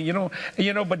simple. I mean, you know,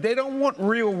 but they don't want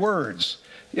real words,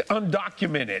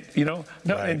 undocumented, you know,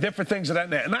 and different things of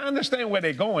that nature. And I understand where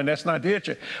they're going. That's not the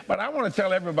issue. But I want to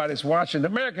tell everybody that's watching, the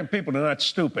American people are not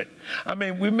stupid. I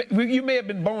mean, you may have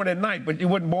been born at night, but you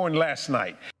weren't born last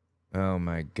night. Oh,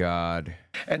 my God.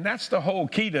 And that's the whole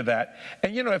key to that.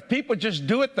 And, you know, if people just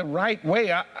do it the right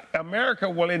way, America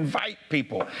will invite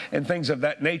people and things of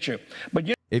that nature. But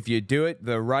if you do it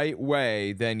the right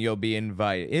way, then you'll be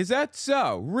invited. Is that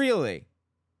so? Really?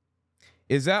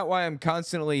 Is that why I'm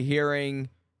constantly hearing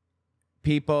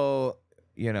people,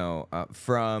 you know,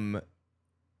 from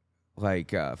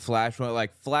like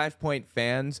Flashpoint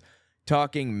fans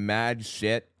talking mad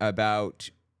shit about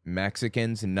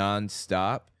Mexicans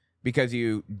nonstop because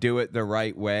you do it the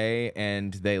right way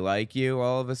and they like you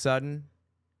all of a sudden?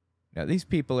 No, these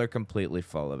people are completely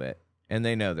full of it, and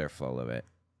they know they're full of it.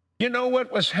 You know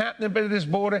what was happening by this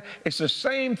border? It's the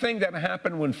same thing that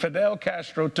happened when Fidel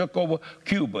Castro took over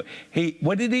Cuba.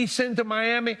 What did he send to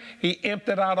Miami? He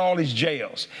emptied out all his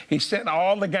jails. He sent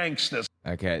all the gangsters.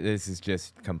 Okay, this is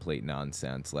just complete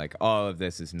nonsense. Like, all of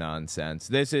this is nonsense.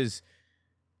 This is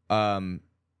BS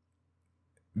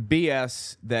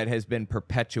that has been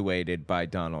perpetuated by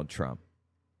Donald Trump.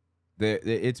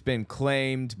 It's been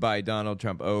claimed by Donald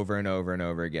Trump over and over and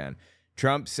over again.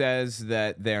 Trump says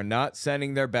that they're not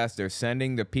sending their best. They're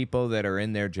sending the people that are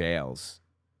in their jails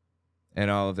and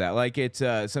all of that. Like it's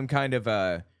some kind of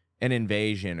an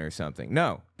invasion or something.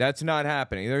 No, that's not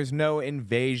happening. There's no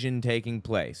invasion taking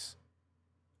place.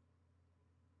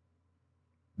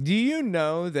 Do you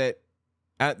know that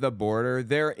at the border,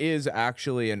 there is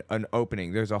actually an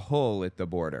opening? There's a hole at the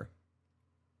border.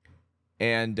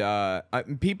 And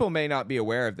people may not be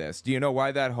aware of this. Do you know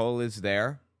why that hole is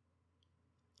there?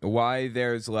 Why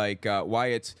there's like why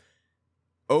it's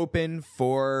open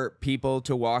for people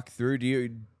to walk through? Do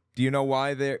you know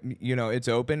why it's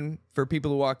open for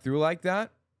people to walk through like that?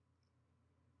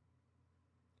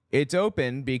 It's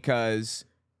open because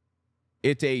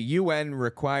it's a UN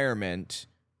requirement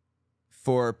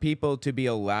for people to be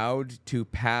allowed to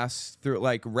pass through,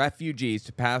 like refugees,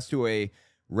 to pass to a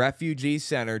refugee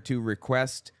center to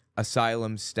request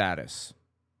asylum status.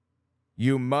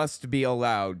 You must be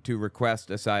allowed to request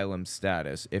asylum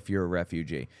status if you're a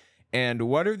refugee. And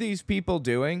what are these people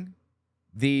doing?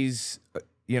 These,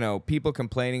 people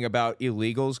complaining about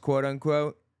illegals, quote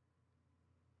unquote,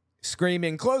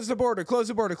 screaming, close the border, close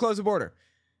the border, close the border.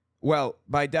 Well,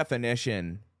 by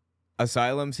definition,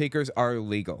 asylum seekers are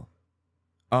legal.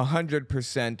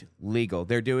 100% legal.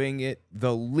 They're doing it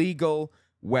the legal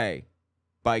way.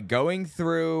 By going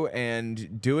through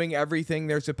and doing everything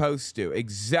they're supposed to,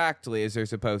 exactly as they're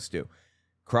supposed to,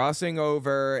 crossing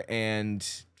over and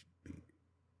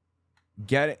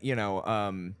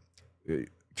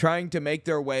trying to make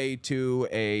their way to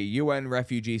a UN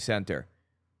refugee center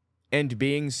and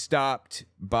being stopped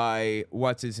by,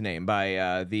 what's his name,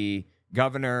 by the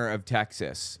governor of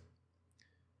Texas,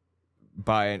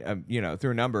 by,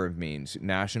 through a number of means.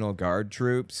 National Guard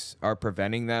troops are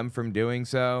preventing them from doing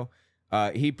so.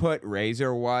 He put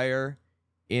razor wire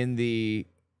in the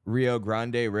Rio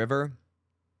Grande River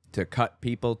to cut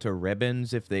people to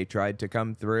ribbons if they tried to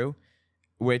come through,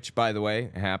 which, by the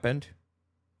way, happened.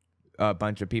 A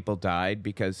bunch of people died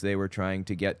because they were trying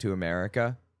to get to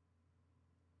America.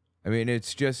 I mean,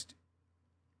 it's just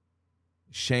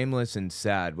shameless and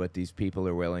sad what these people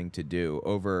are willing to do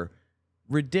over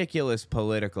ridiculous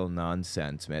political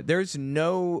nonsense, man. There's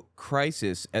no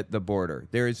crisis at the border.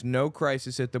 There is no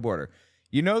crisis at the border.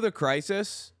 You know the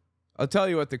crisis? I'll tell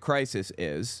you what the crisis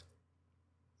is.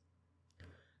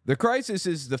 The crisis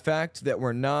is the fact that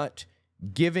we're not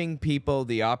giving people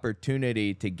the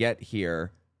opportunity to get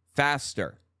here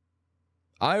faster.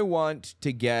 I want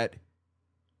to get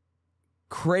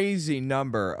crazy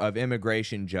number of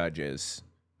immigration judges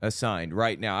assigned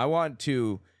right now. I want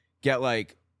to get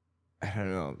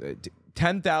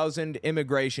 10,000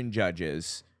 immigration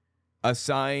judges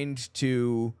assigned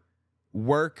to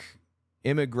work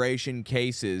immigration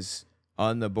cases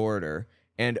on the border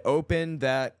and open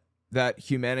that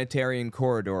humanitarian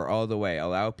corridor all the way.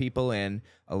 Allow people in,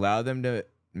 allow them to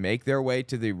make their way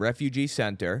to the refugee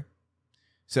center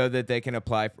so that they can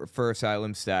apply for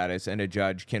asylum status and a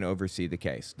judge can oversee the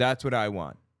case. That's what I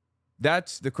want.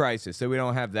 That's the crisis, so we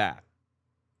don't have that.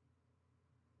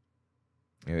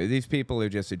 These people are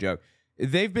just a joke.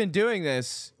 they've been doing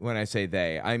this. When I say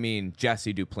they, I mean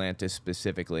Jesse Duplantis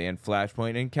specifically, and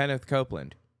Flashpoint, and Kenneth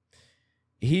Copeland.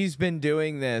 He's been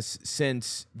doing this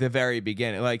since the very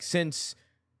beginning, like since,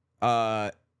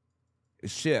 let's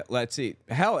see.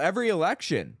 Hell, every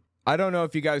election. I don't know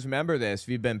if you guys remember this, if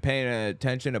you've been paying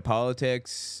attention to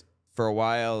politics for a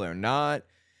while or not.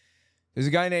 There's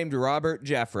a guy named Robert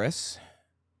Jeffress.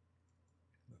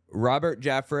 Robert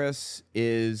Jeffress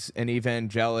is an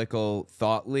evangelical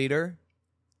thought leader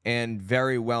and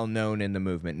very well known in the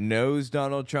movement. Knows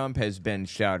Donald Trump, has been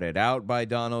shouted out by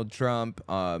Donald Trump,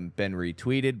 been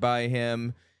retweeted by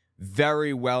him.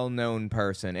 Very well known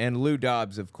person. And Lou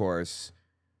Dobbs, of course,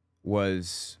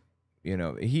 was, you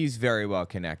know, he's very well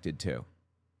connected too.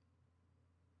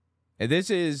 And this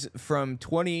is from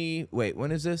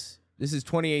when is this? This is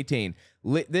 2018.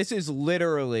 This is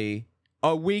literally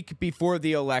a week before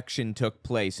the election took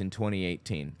place in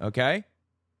 2018, okay?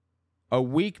 A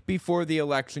week before the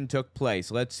election took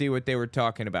place. Let's see what they were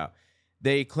talking about.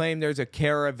 They claim there's a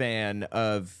caravan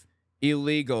of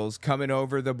illegals coming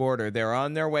over the border. They're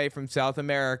on their way from South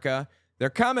America. They're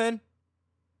coming.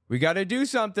 We got to do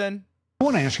something. I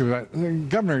want to ask you about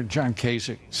Governor John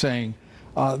Kasich saying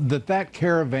that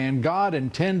caravan, God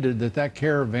intended that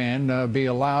caravan be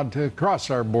allowed to cross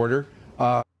our border.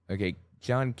 Okay,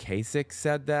 John Kasich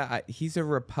said that? He's a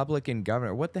Republican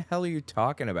governor. What the hell are you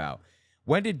talking about?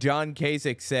 When did John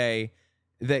Kasich say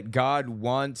that God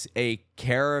wants a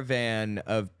caravan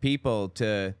of people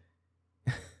to...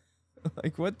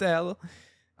 like, what the hell?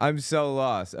 I'm so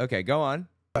lost. Okay, go on.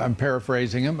 I'm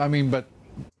paraphrasing him. I mean, but...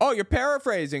 Oh, you're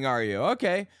paraphrasing, are you?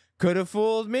 Okay. Could have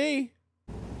fooled me.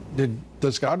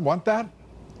 Does God want that?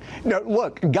 No,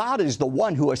 look, God is the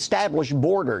one who established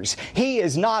borders. He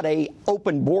is not a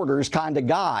open borders kind of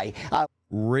guy.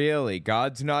 Really?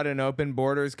 God's not an open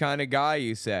borders kind of guy,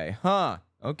 you say? Huh.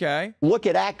 Okay. Look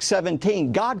at Acts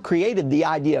 17. God created the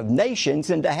idea of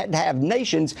nations, and to have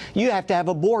nations, you have to have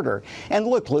a border. And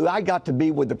look, Lou, I got to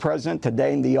be with the president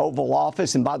today in the Oval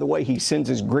Office, and by the way, he sends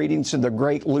his greetings to the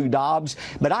great Lou Dobbs,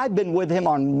 but I've been with him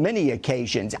on many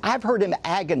occasions. I've heard him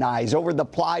agonize over the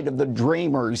plight of the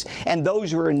dreamers and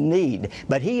those who are in need.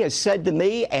 But he has said to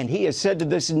me, and he has said to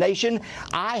this nation,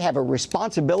 I have a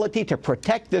responsibility to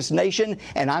protect this nation,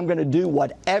 and I'm going to do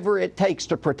whatever it takes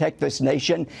to protect this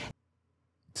nation.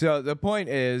 So the point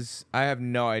is, I have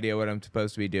no idea what I'm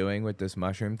supposed to be doing with this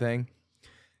mushroom thing.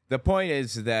 The point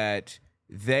is that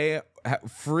they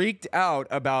freaked out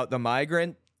about the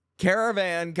migrant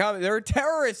caravan coming. There were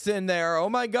terrorists in there. Oh,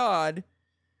 my God.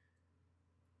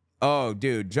 Oh,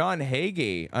 dude, John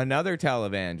Hagee, another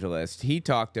televangelist, he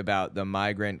talked about the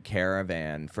migrant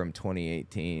caravan from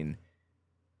 2018.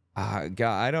 God,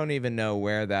 I don't even know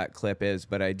where that clip is,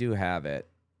 but I do have it.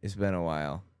 It's been a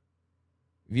while.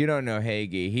 If you don't know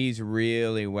Hagee, he's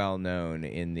really well known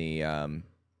in the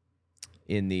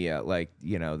like,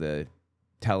 you know, the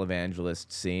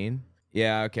televangelist scene.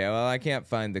 Yeah, okay. Well, I can't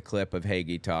find the clip of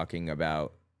Hagee talking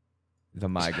about the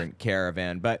migrant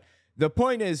caravan, but the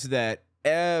point is that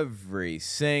every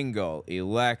single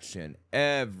election,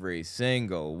 every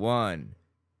single one,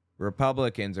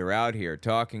 Republicans are out here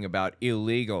talking about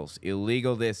illegals,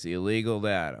 illegal this, illegal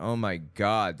that. Oh my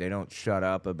God, they don't shut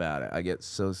up about it. I get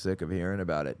so sick of hearing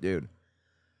about it, dude.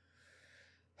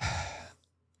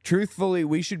 Truthfully,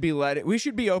 we should be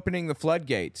opening the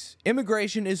floodgates.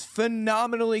 Immigration is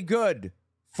phenomenally good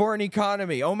for an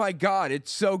economy. Oh my God,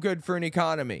 it's so good for an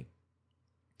economy.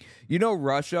 You know,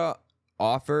 Russia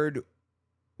offered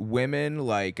women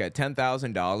like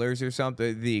 $10,000 or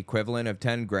something, the equivalent of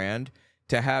 10 grand,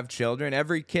 to have children.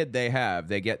 Every kid they have,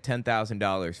 they get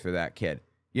 $10,000 for that kid.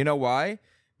 You know why?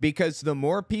 Because the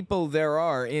more people there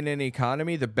are in an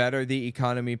economy, the better the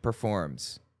economy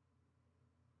performs.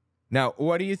 Now,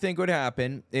 what do you think would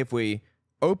happen if we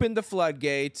opened the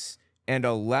floodgates and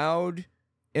allowed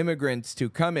immigrants to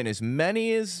come in? As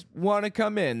many as want to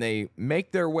come in, they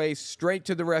make their way straight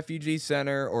to the refugee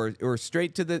center or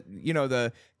straight to the, you know,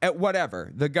 the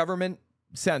government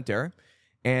center.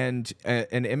 And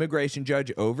an immigration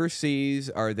judge oversees,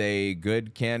 are they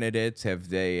good candidates? Have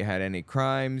they had any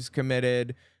crimes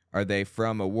committed? Are they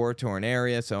from a war-torn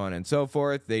area? So on and so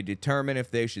forth. They determine if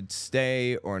they should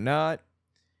stay or not.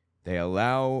 They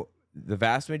allow the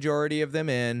vast majority of them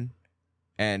in.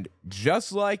 And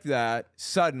just like that,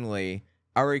 suddenly,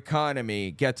 our economy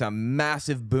gets a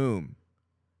massive boom.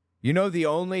 You know the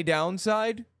only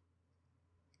downside?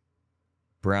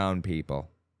 Brown people.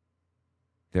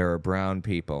 There are brown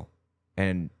people.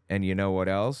 And you know what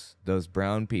else? Those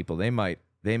brown people, they might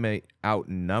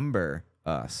outnumber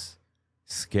us.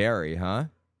 Scary, huh?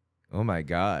 Oh my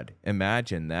God.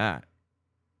 Imagine that.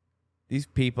 These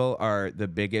people are the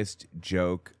biggest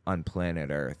joke on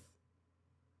planet Earth.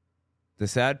 The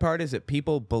sad part is that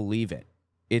people believe it.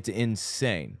 It's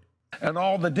insane. And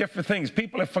all the different things.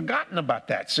 People have forgotten about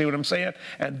that. See what I'm saying?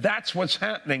 And that's what's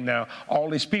happening now. All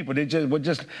these people, we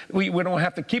don't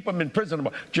have to keep them in prison.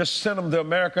 Just send them to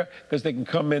America because they can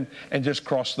come in and just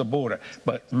cross the border.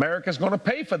 But America's going to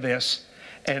pay for this.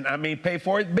 And I mean, pay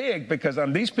for it big, because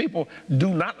these people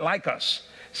do not like us.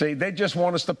 See, they just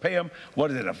want us to pay them, what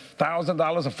is it, $1,000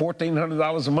 or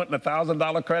 $1,400 a month and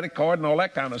 $1,000 credit card and all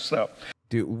that kind of stuff.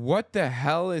 Dude, what the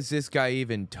hell is this guy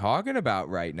even talking about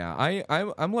right now?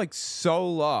 I'm like so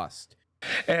lost.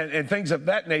 And things of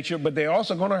that nature, but they're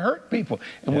also going to hurt people.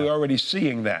 And we're already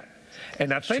seeing that.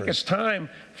 And I think it's time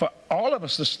for all of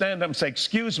us to stand up and say,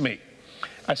 excuse me.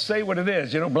 I say what it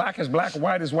is. You know, black is black,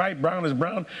 white is white, brown is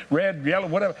brown, red, yellow,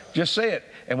 whatever. Just say it.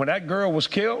 And when that girl was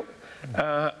killed...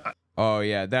 oh,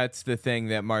 yeah, that's the thing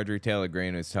that Marjorie Taylor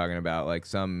Greene was talking about. Like,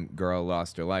 some girl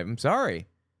lost her life. I'm sorry.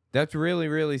 That's really,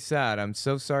 really sad. I'm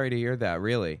so sorry to hear that,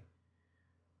 really.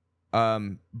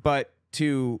 But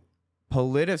to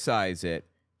politicize it,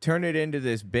 turn it into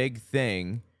this big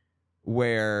thing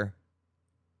where,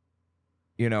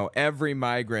 you know, every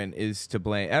migrant is to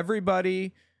blame.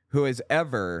 Everybody who has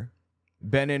ever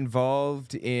been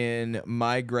involved in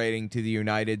migrating to the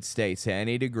United States to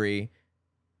any degree,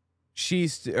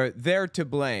 they're to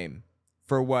blame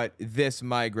for what this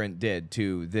migrant did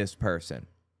to this person.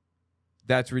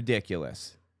 That's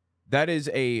ridiculous. That is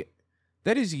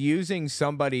using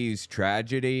somebody's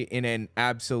tragedy in an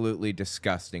absolutely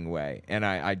disgusting way. And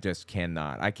I just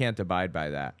cannot. I can't abide by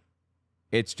that.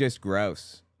 It's just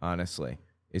gross, honestly.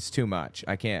 It's too much.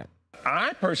 I can't.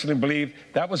 I personally believe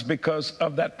that was because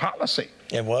of that policy.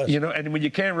 It was. You know, and when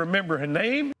you can't remember her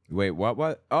name. Wait,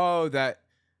 what? Oh,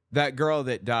 that girl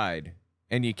that died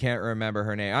and you can't remember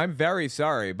her name. I'm very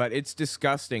sorry, but it's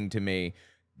disgusting to me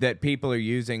that people are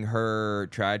using her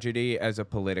tragedy as a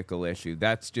political issue.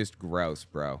 That's just gross,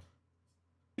 bro.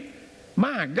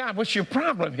 My God, what's your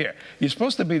problem here? You're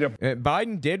supposed to be the...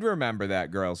 Biden did remember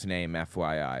that girl's name,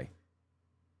 FYI.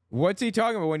 What's he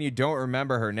talking about when you don't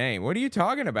remember her name? What are you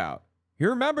talking about? He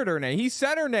remembered her name. He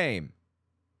said her name.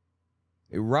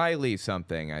 Riley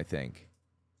something, I think.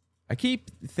 I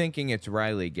keep thinking it's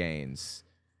Riley Gaines.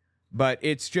 But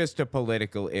it's just a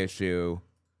political issue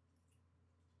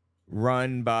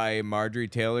run by Marjorie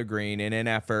Taylor Greene in an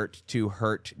effort to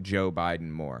hurt Joe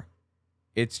Biden more.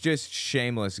 It's just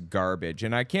shameless garbage.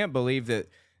 And I can't believe that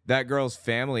that girl's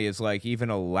family is like even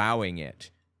allowing it.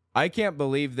 I can't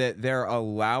believe that they're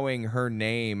allowing her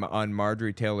name on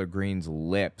Marjorie Taylor Greene's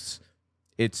lips.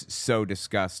 It's so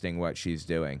disgusting what she's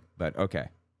doing, but okay.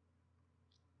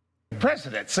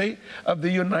 Presidency of the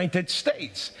United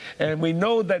States. And we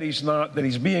know that he's not, that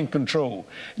he's being controlled.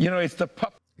 You know, it's the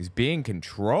puppet. He's being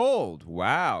controlled.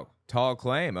 Wow. Tall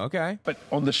claim. Okay. But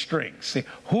on the strings. See,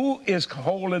 who is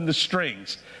holding the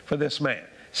strings for this man?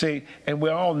 See, and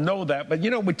we all know that, but you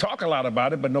know, we talk a lot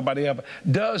about it, but nobody ever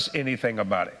does anything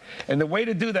about it. And the way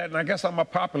to do that, and I guess I'm a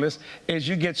populist, is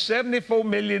you get 74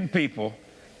 million people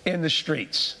in the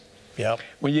streets. Yep.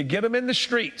 When you get them in the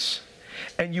streets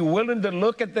and you're willing to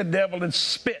look at the devil and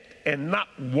spit and not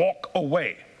walk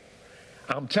away,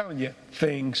 I'm telling you,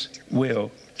 things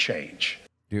will change.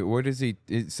 Dude, what is he?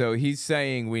 So he's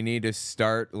saying we need to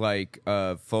start like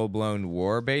a full-blown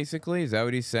war, basically? Is that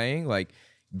what he's saying? Like,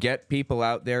 get people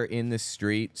out there in the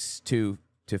streets to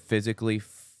physically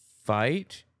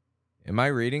fight? Am I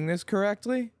reading this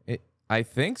correctly? I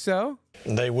think so.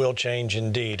 They will change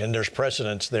indeed, and there's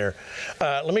precedence there.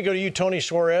 Let me go to you, Tony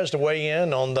Suarez, to weigh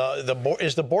in on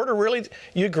is the border really,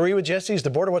 you agree with Jesse, is the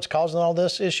border what's causing all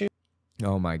this issue?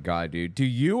 Oh my God, dude. Do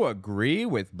you agree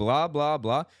with blah, blah,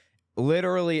 blah?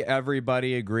 Literally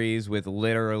everybody agrees with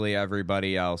literally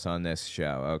everybody else on this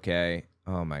show, okay?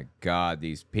 Oh my God,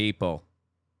 these people.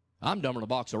 I'm dumber than a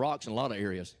box of rocks in a lot of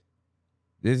areas.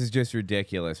 This is just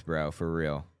ridiculous, bro, for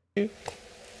real.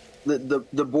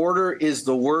 The border is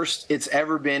the worst it's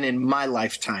ever been in my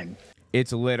lifetime.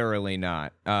 It's literally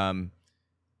not. You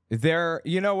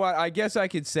know what? I guess I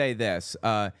could say this.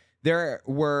 There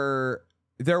were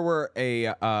a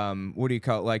what do you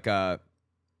call it? Like a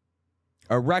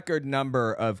record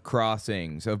number of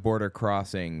crossings, of border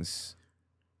crossings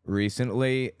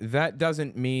recently. That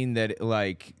doesn't mean that,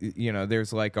 like, you know,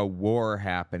 there's like a war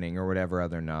happening or whatever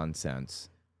other nonsense.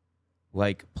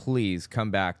 Like, please come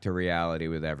back to reality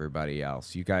with everybody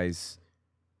else. You guys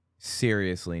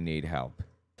seriously need help.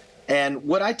 And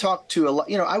what I talked to a lot,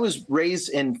 you know, I was raised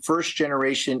in first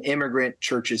generation immigrant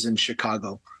churches in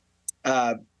Chicago.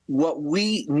 What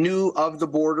we knew of the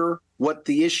border, what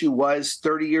the issue was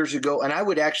 30 years ago, and I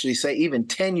would actually say even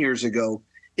 10 years ago,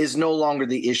 is no longer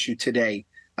the issue today.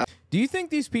 Do you think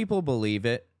these people believe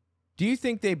it? Do you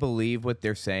think they believe what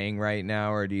they're saying right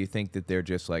now, or do you think that they're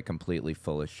just like completely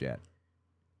full of shit?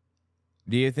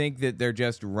 Do you think that they're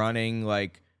just running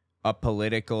like a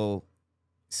political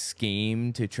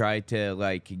scheme to try to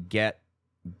like get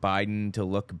Biden to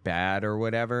look bad or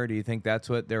whatever? Do you think that's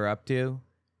what they're up to?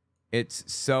 It's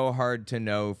so hard to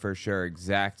know for sure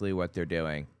exactly what they're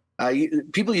doing.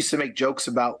 People used to make jokes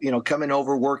about, coming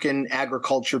over, working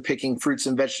agriculture, picking fruits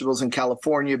and vegetables in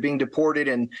California, being deported,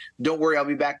 and don't worry, I'll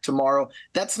be back tomorrow.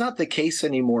 That's not the case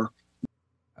anymore.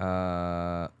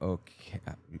 Okay.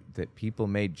 That people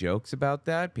made jokes about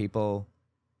that? People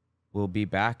will be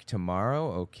back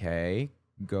tomorrow? Okay.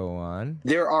 Go on.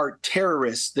 There are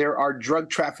terrorists, there are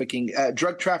drug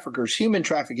traffickers, human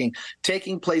trafficking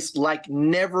taking place like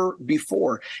never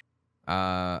before.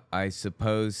 I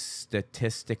suppose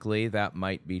statistically that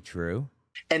might be true.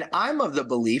 And I'm of the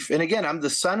belief, and again, I'm the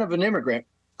son of an immigrant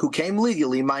who came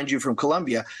legally, mind you, from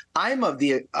Colombia. I'm of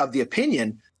the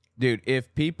opinion. Dude,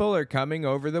 if people are coming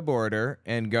over the border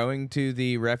and going to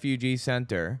the refugee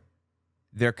center,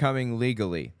 they're coming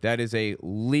legally. That is a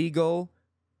legal,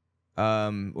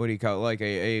 what do you call it? Like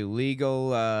a legal,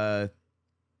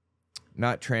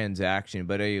 not transaction,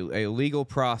 but a legal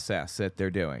process that they're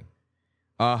doing.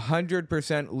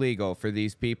 100% legal for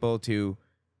these people to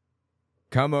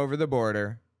come over the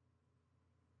border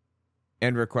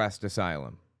and request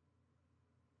asylum.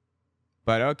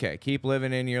 But okay, keep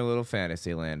living in your little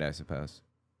fantasy land, I suppose.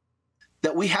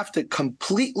 That we have to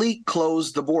completely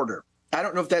close the border. I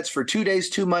don't know if that's for 2 days,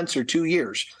 2 months, or 2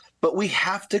 years, but we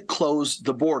have to close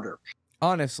the border.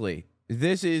 Honestly,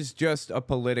 this is just a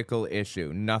political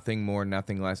issue, nothing more,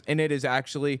 nothing less. And it is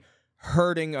actually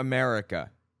hurting America.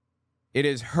 It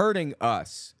is hurting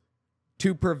us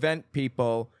to prevent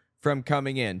people from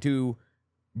coming in, to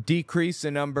decrease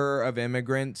the number of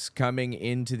immigrants coming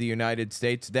into the United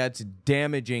States. That's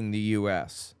damaging the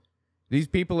U.S. These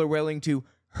people are willing to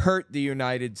hurt the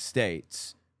United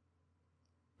States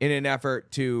in an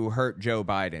effort to hurt Joe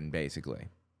Biden, basically.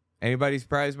 Anybody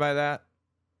surprised by that?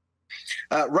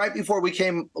 Right before we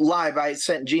came live, I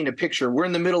sent Gene a picture. We're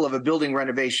in the middle of a building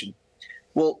renovation.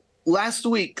 Well, last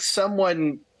week,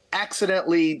 something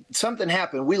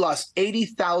happened. We lost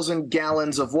 80,000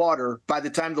 gallons of water by the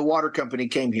time the water company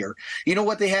came here. You know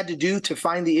what they had to do to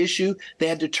find the issue? They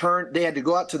had to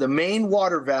go out to the main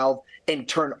water valve and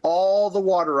turn all the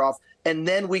water off, and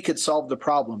then we could solve the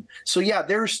problem. So yeah,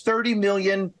 there's 30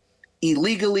 million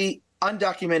illegally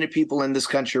undocumented people in this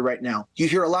country right now. You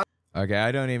hear a lot. Okay,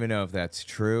 I don't even know if that's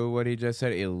true, what he just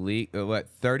said.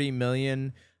 30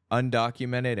 million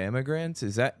undocumented immigrants?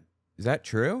 Is that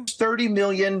true? 30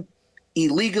 million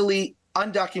illegally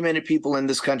undocumented people in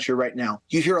this country right now.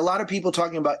 You hear a lot of people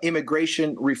talking about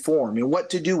immigration reform and what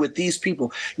to do with these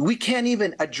people. We can't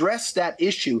even address that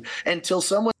issue until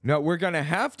someone... No, we're going to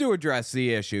have to address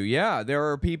the issue. Yeah, there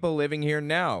are people living here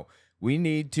now. We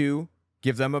need to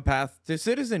give them a path to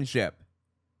citizenship.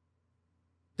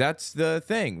 That's the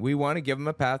thing. We want to give them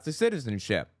a path to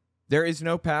citizenship. There is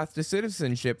no path to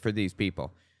citizenship for these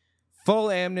people.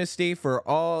 Full amnesty for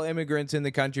all immigrants in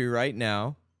the country right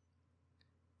now.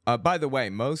 By the way,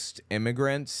 most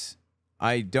immigrants,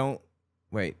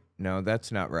 wait, no,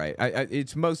 that's not right.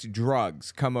 It's most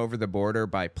drugs come over the border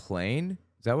by plane.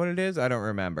 Is that what it is? I don't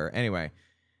remember. Anyway,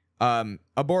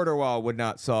 a border wall would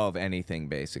not solve anything,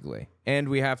 basically. And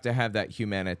we have to have that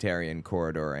humanitarian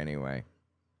corridor anyway.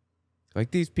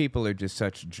 Like, these people are just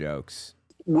such jokes.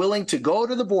 Willing to go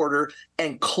to the border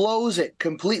and close it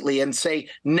completely and say,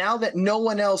 now that no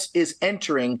one else is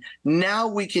entering, now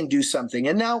we can do something.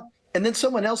 And then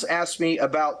someone else asked me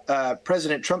about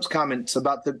President Trump's comments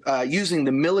about using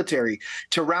the military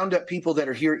to round up people that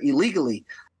are here illegally.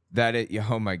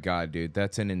 Oh my God, dude,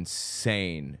 that's an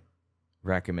insane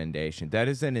recommendation. That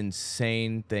is an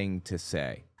insane thing to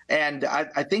say. And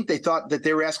I think they thought that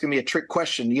they were asking me a trick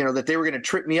question, that they were going to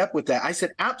trip me up with that. I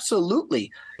said,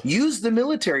 absolutely. Use the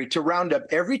military to round up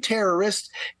every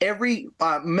terrorist, every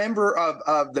member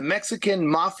of the Mexican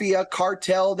mafia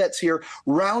cartel that's here,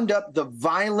 round up the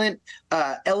violent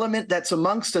element that's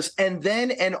amongst us. And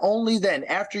then and only then,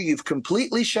 after you've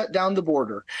completely shut down the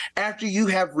border, after you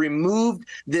have removed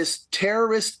this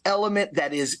terrorist element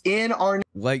that is in our...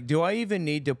 Like, do I even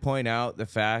need to point out the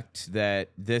fact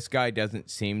that this guy doesn't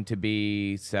seem to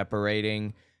be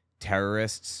separating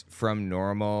terrorists from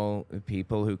normal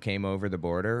people who came over the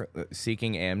border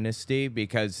seeking amnesty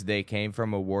because they came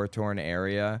from a war-torn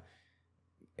area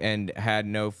and had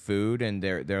no food and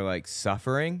they're like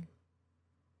suffering?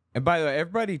 And by the way,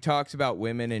 everybody talks about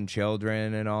women and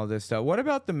children and all this stuff. What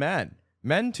about the men?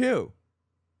 Men too.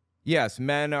 yes,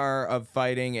 men are of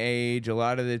fighting age. A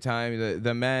lot of the time,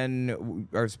 the men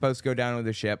are supposed to go down with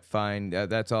the ship. Fine.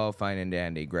 That's all fine and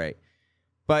dandy. Great.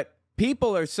 But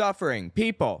people are suffering.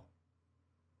 People.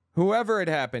 Whoever it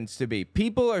happens to be.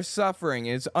 People are suffering.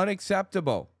 It's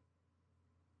unacceptable.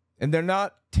 And they're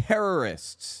not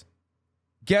terrorists.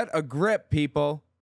 Get a grip, people.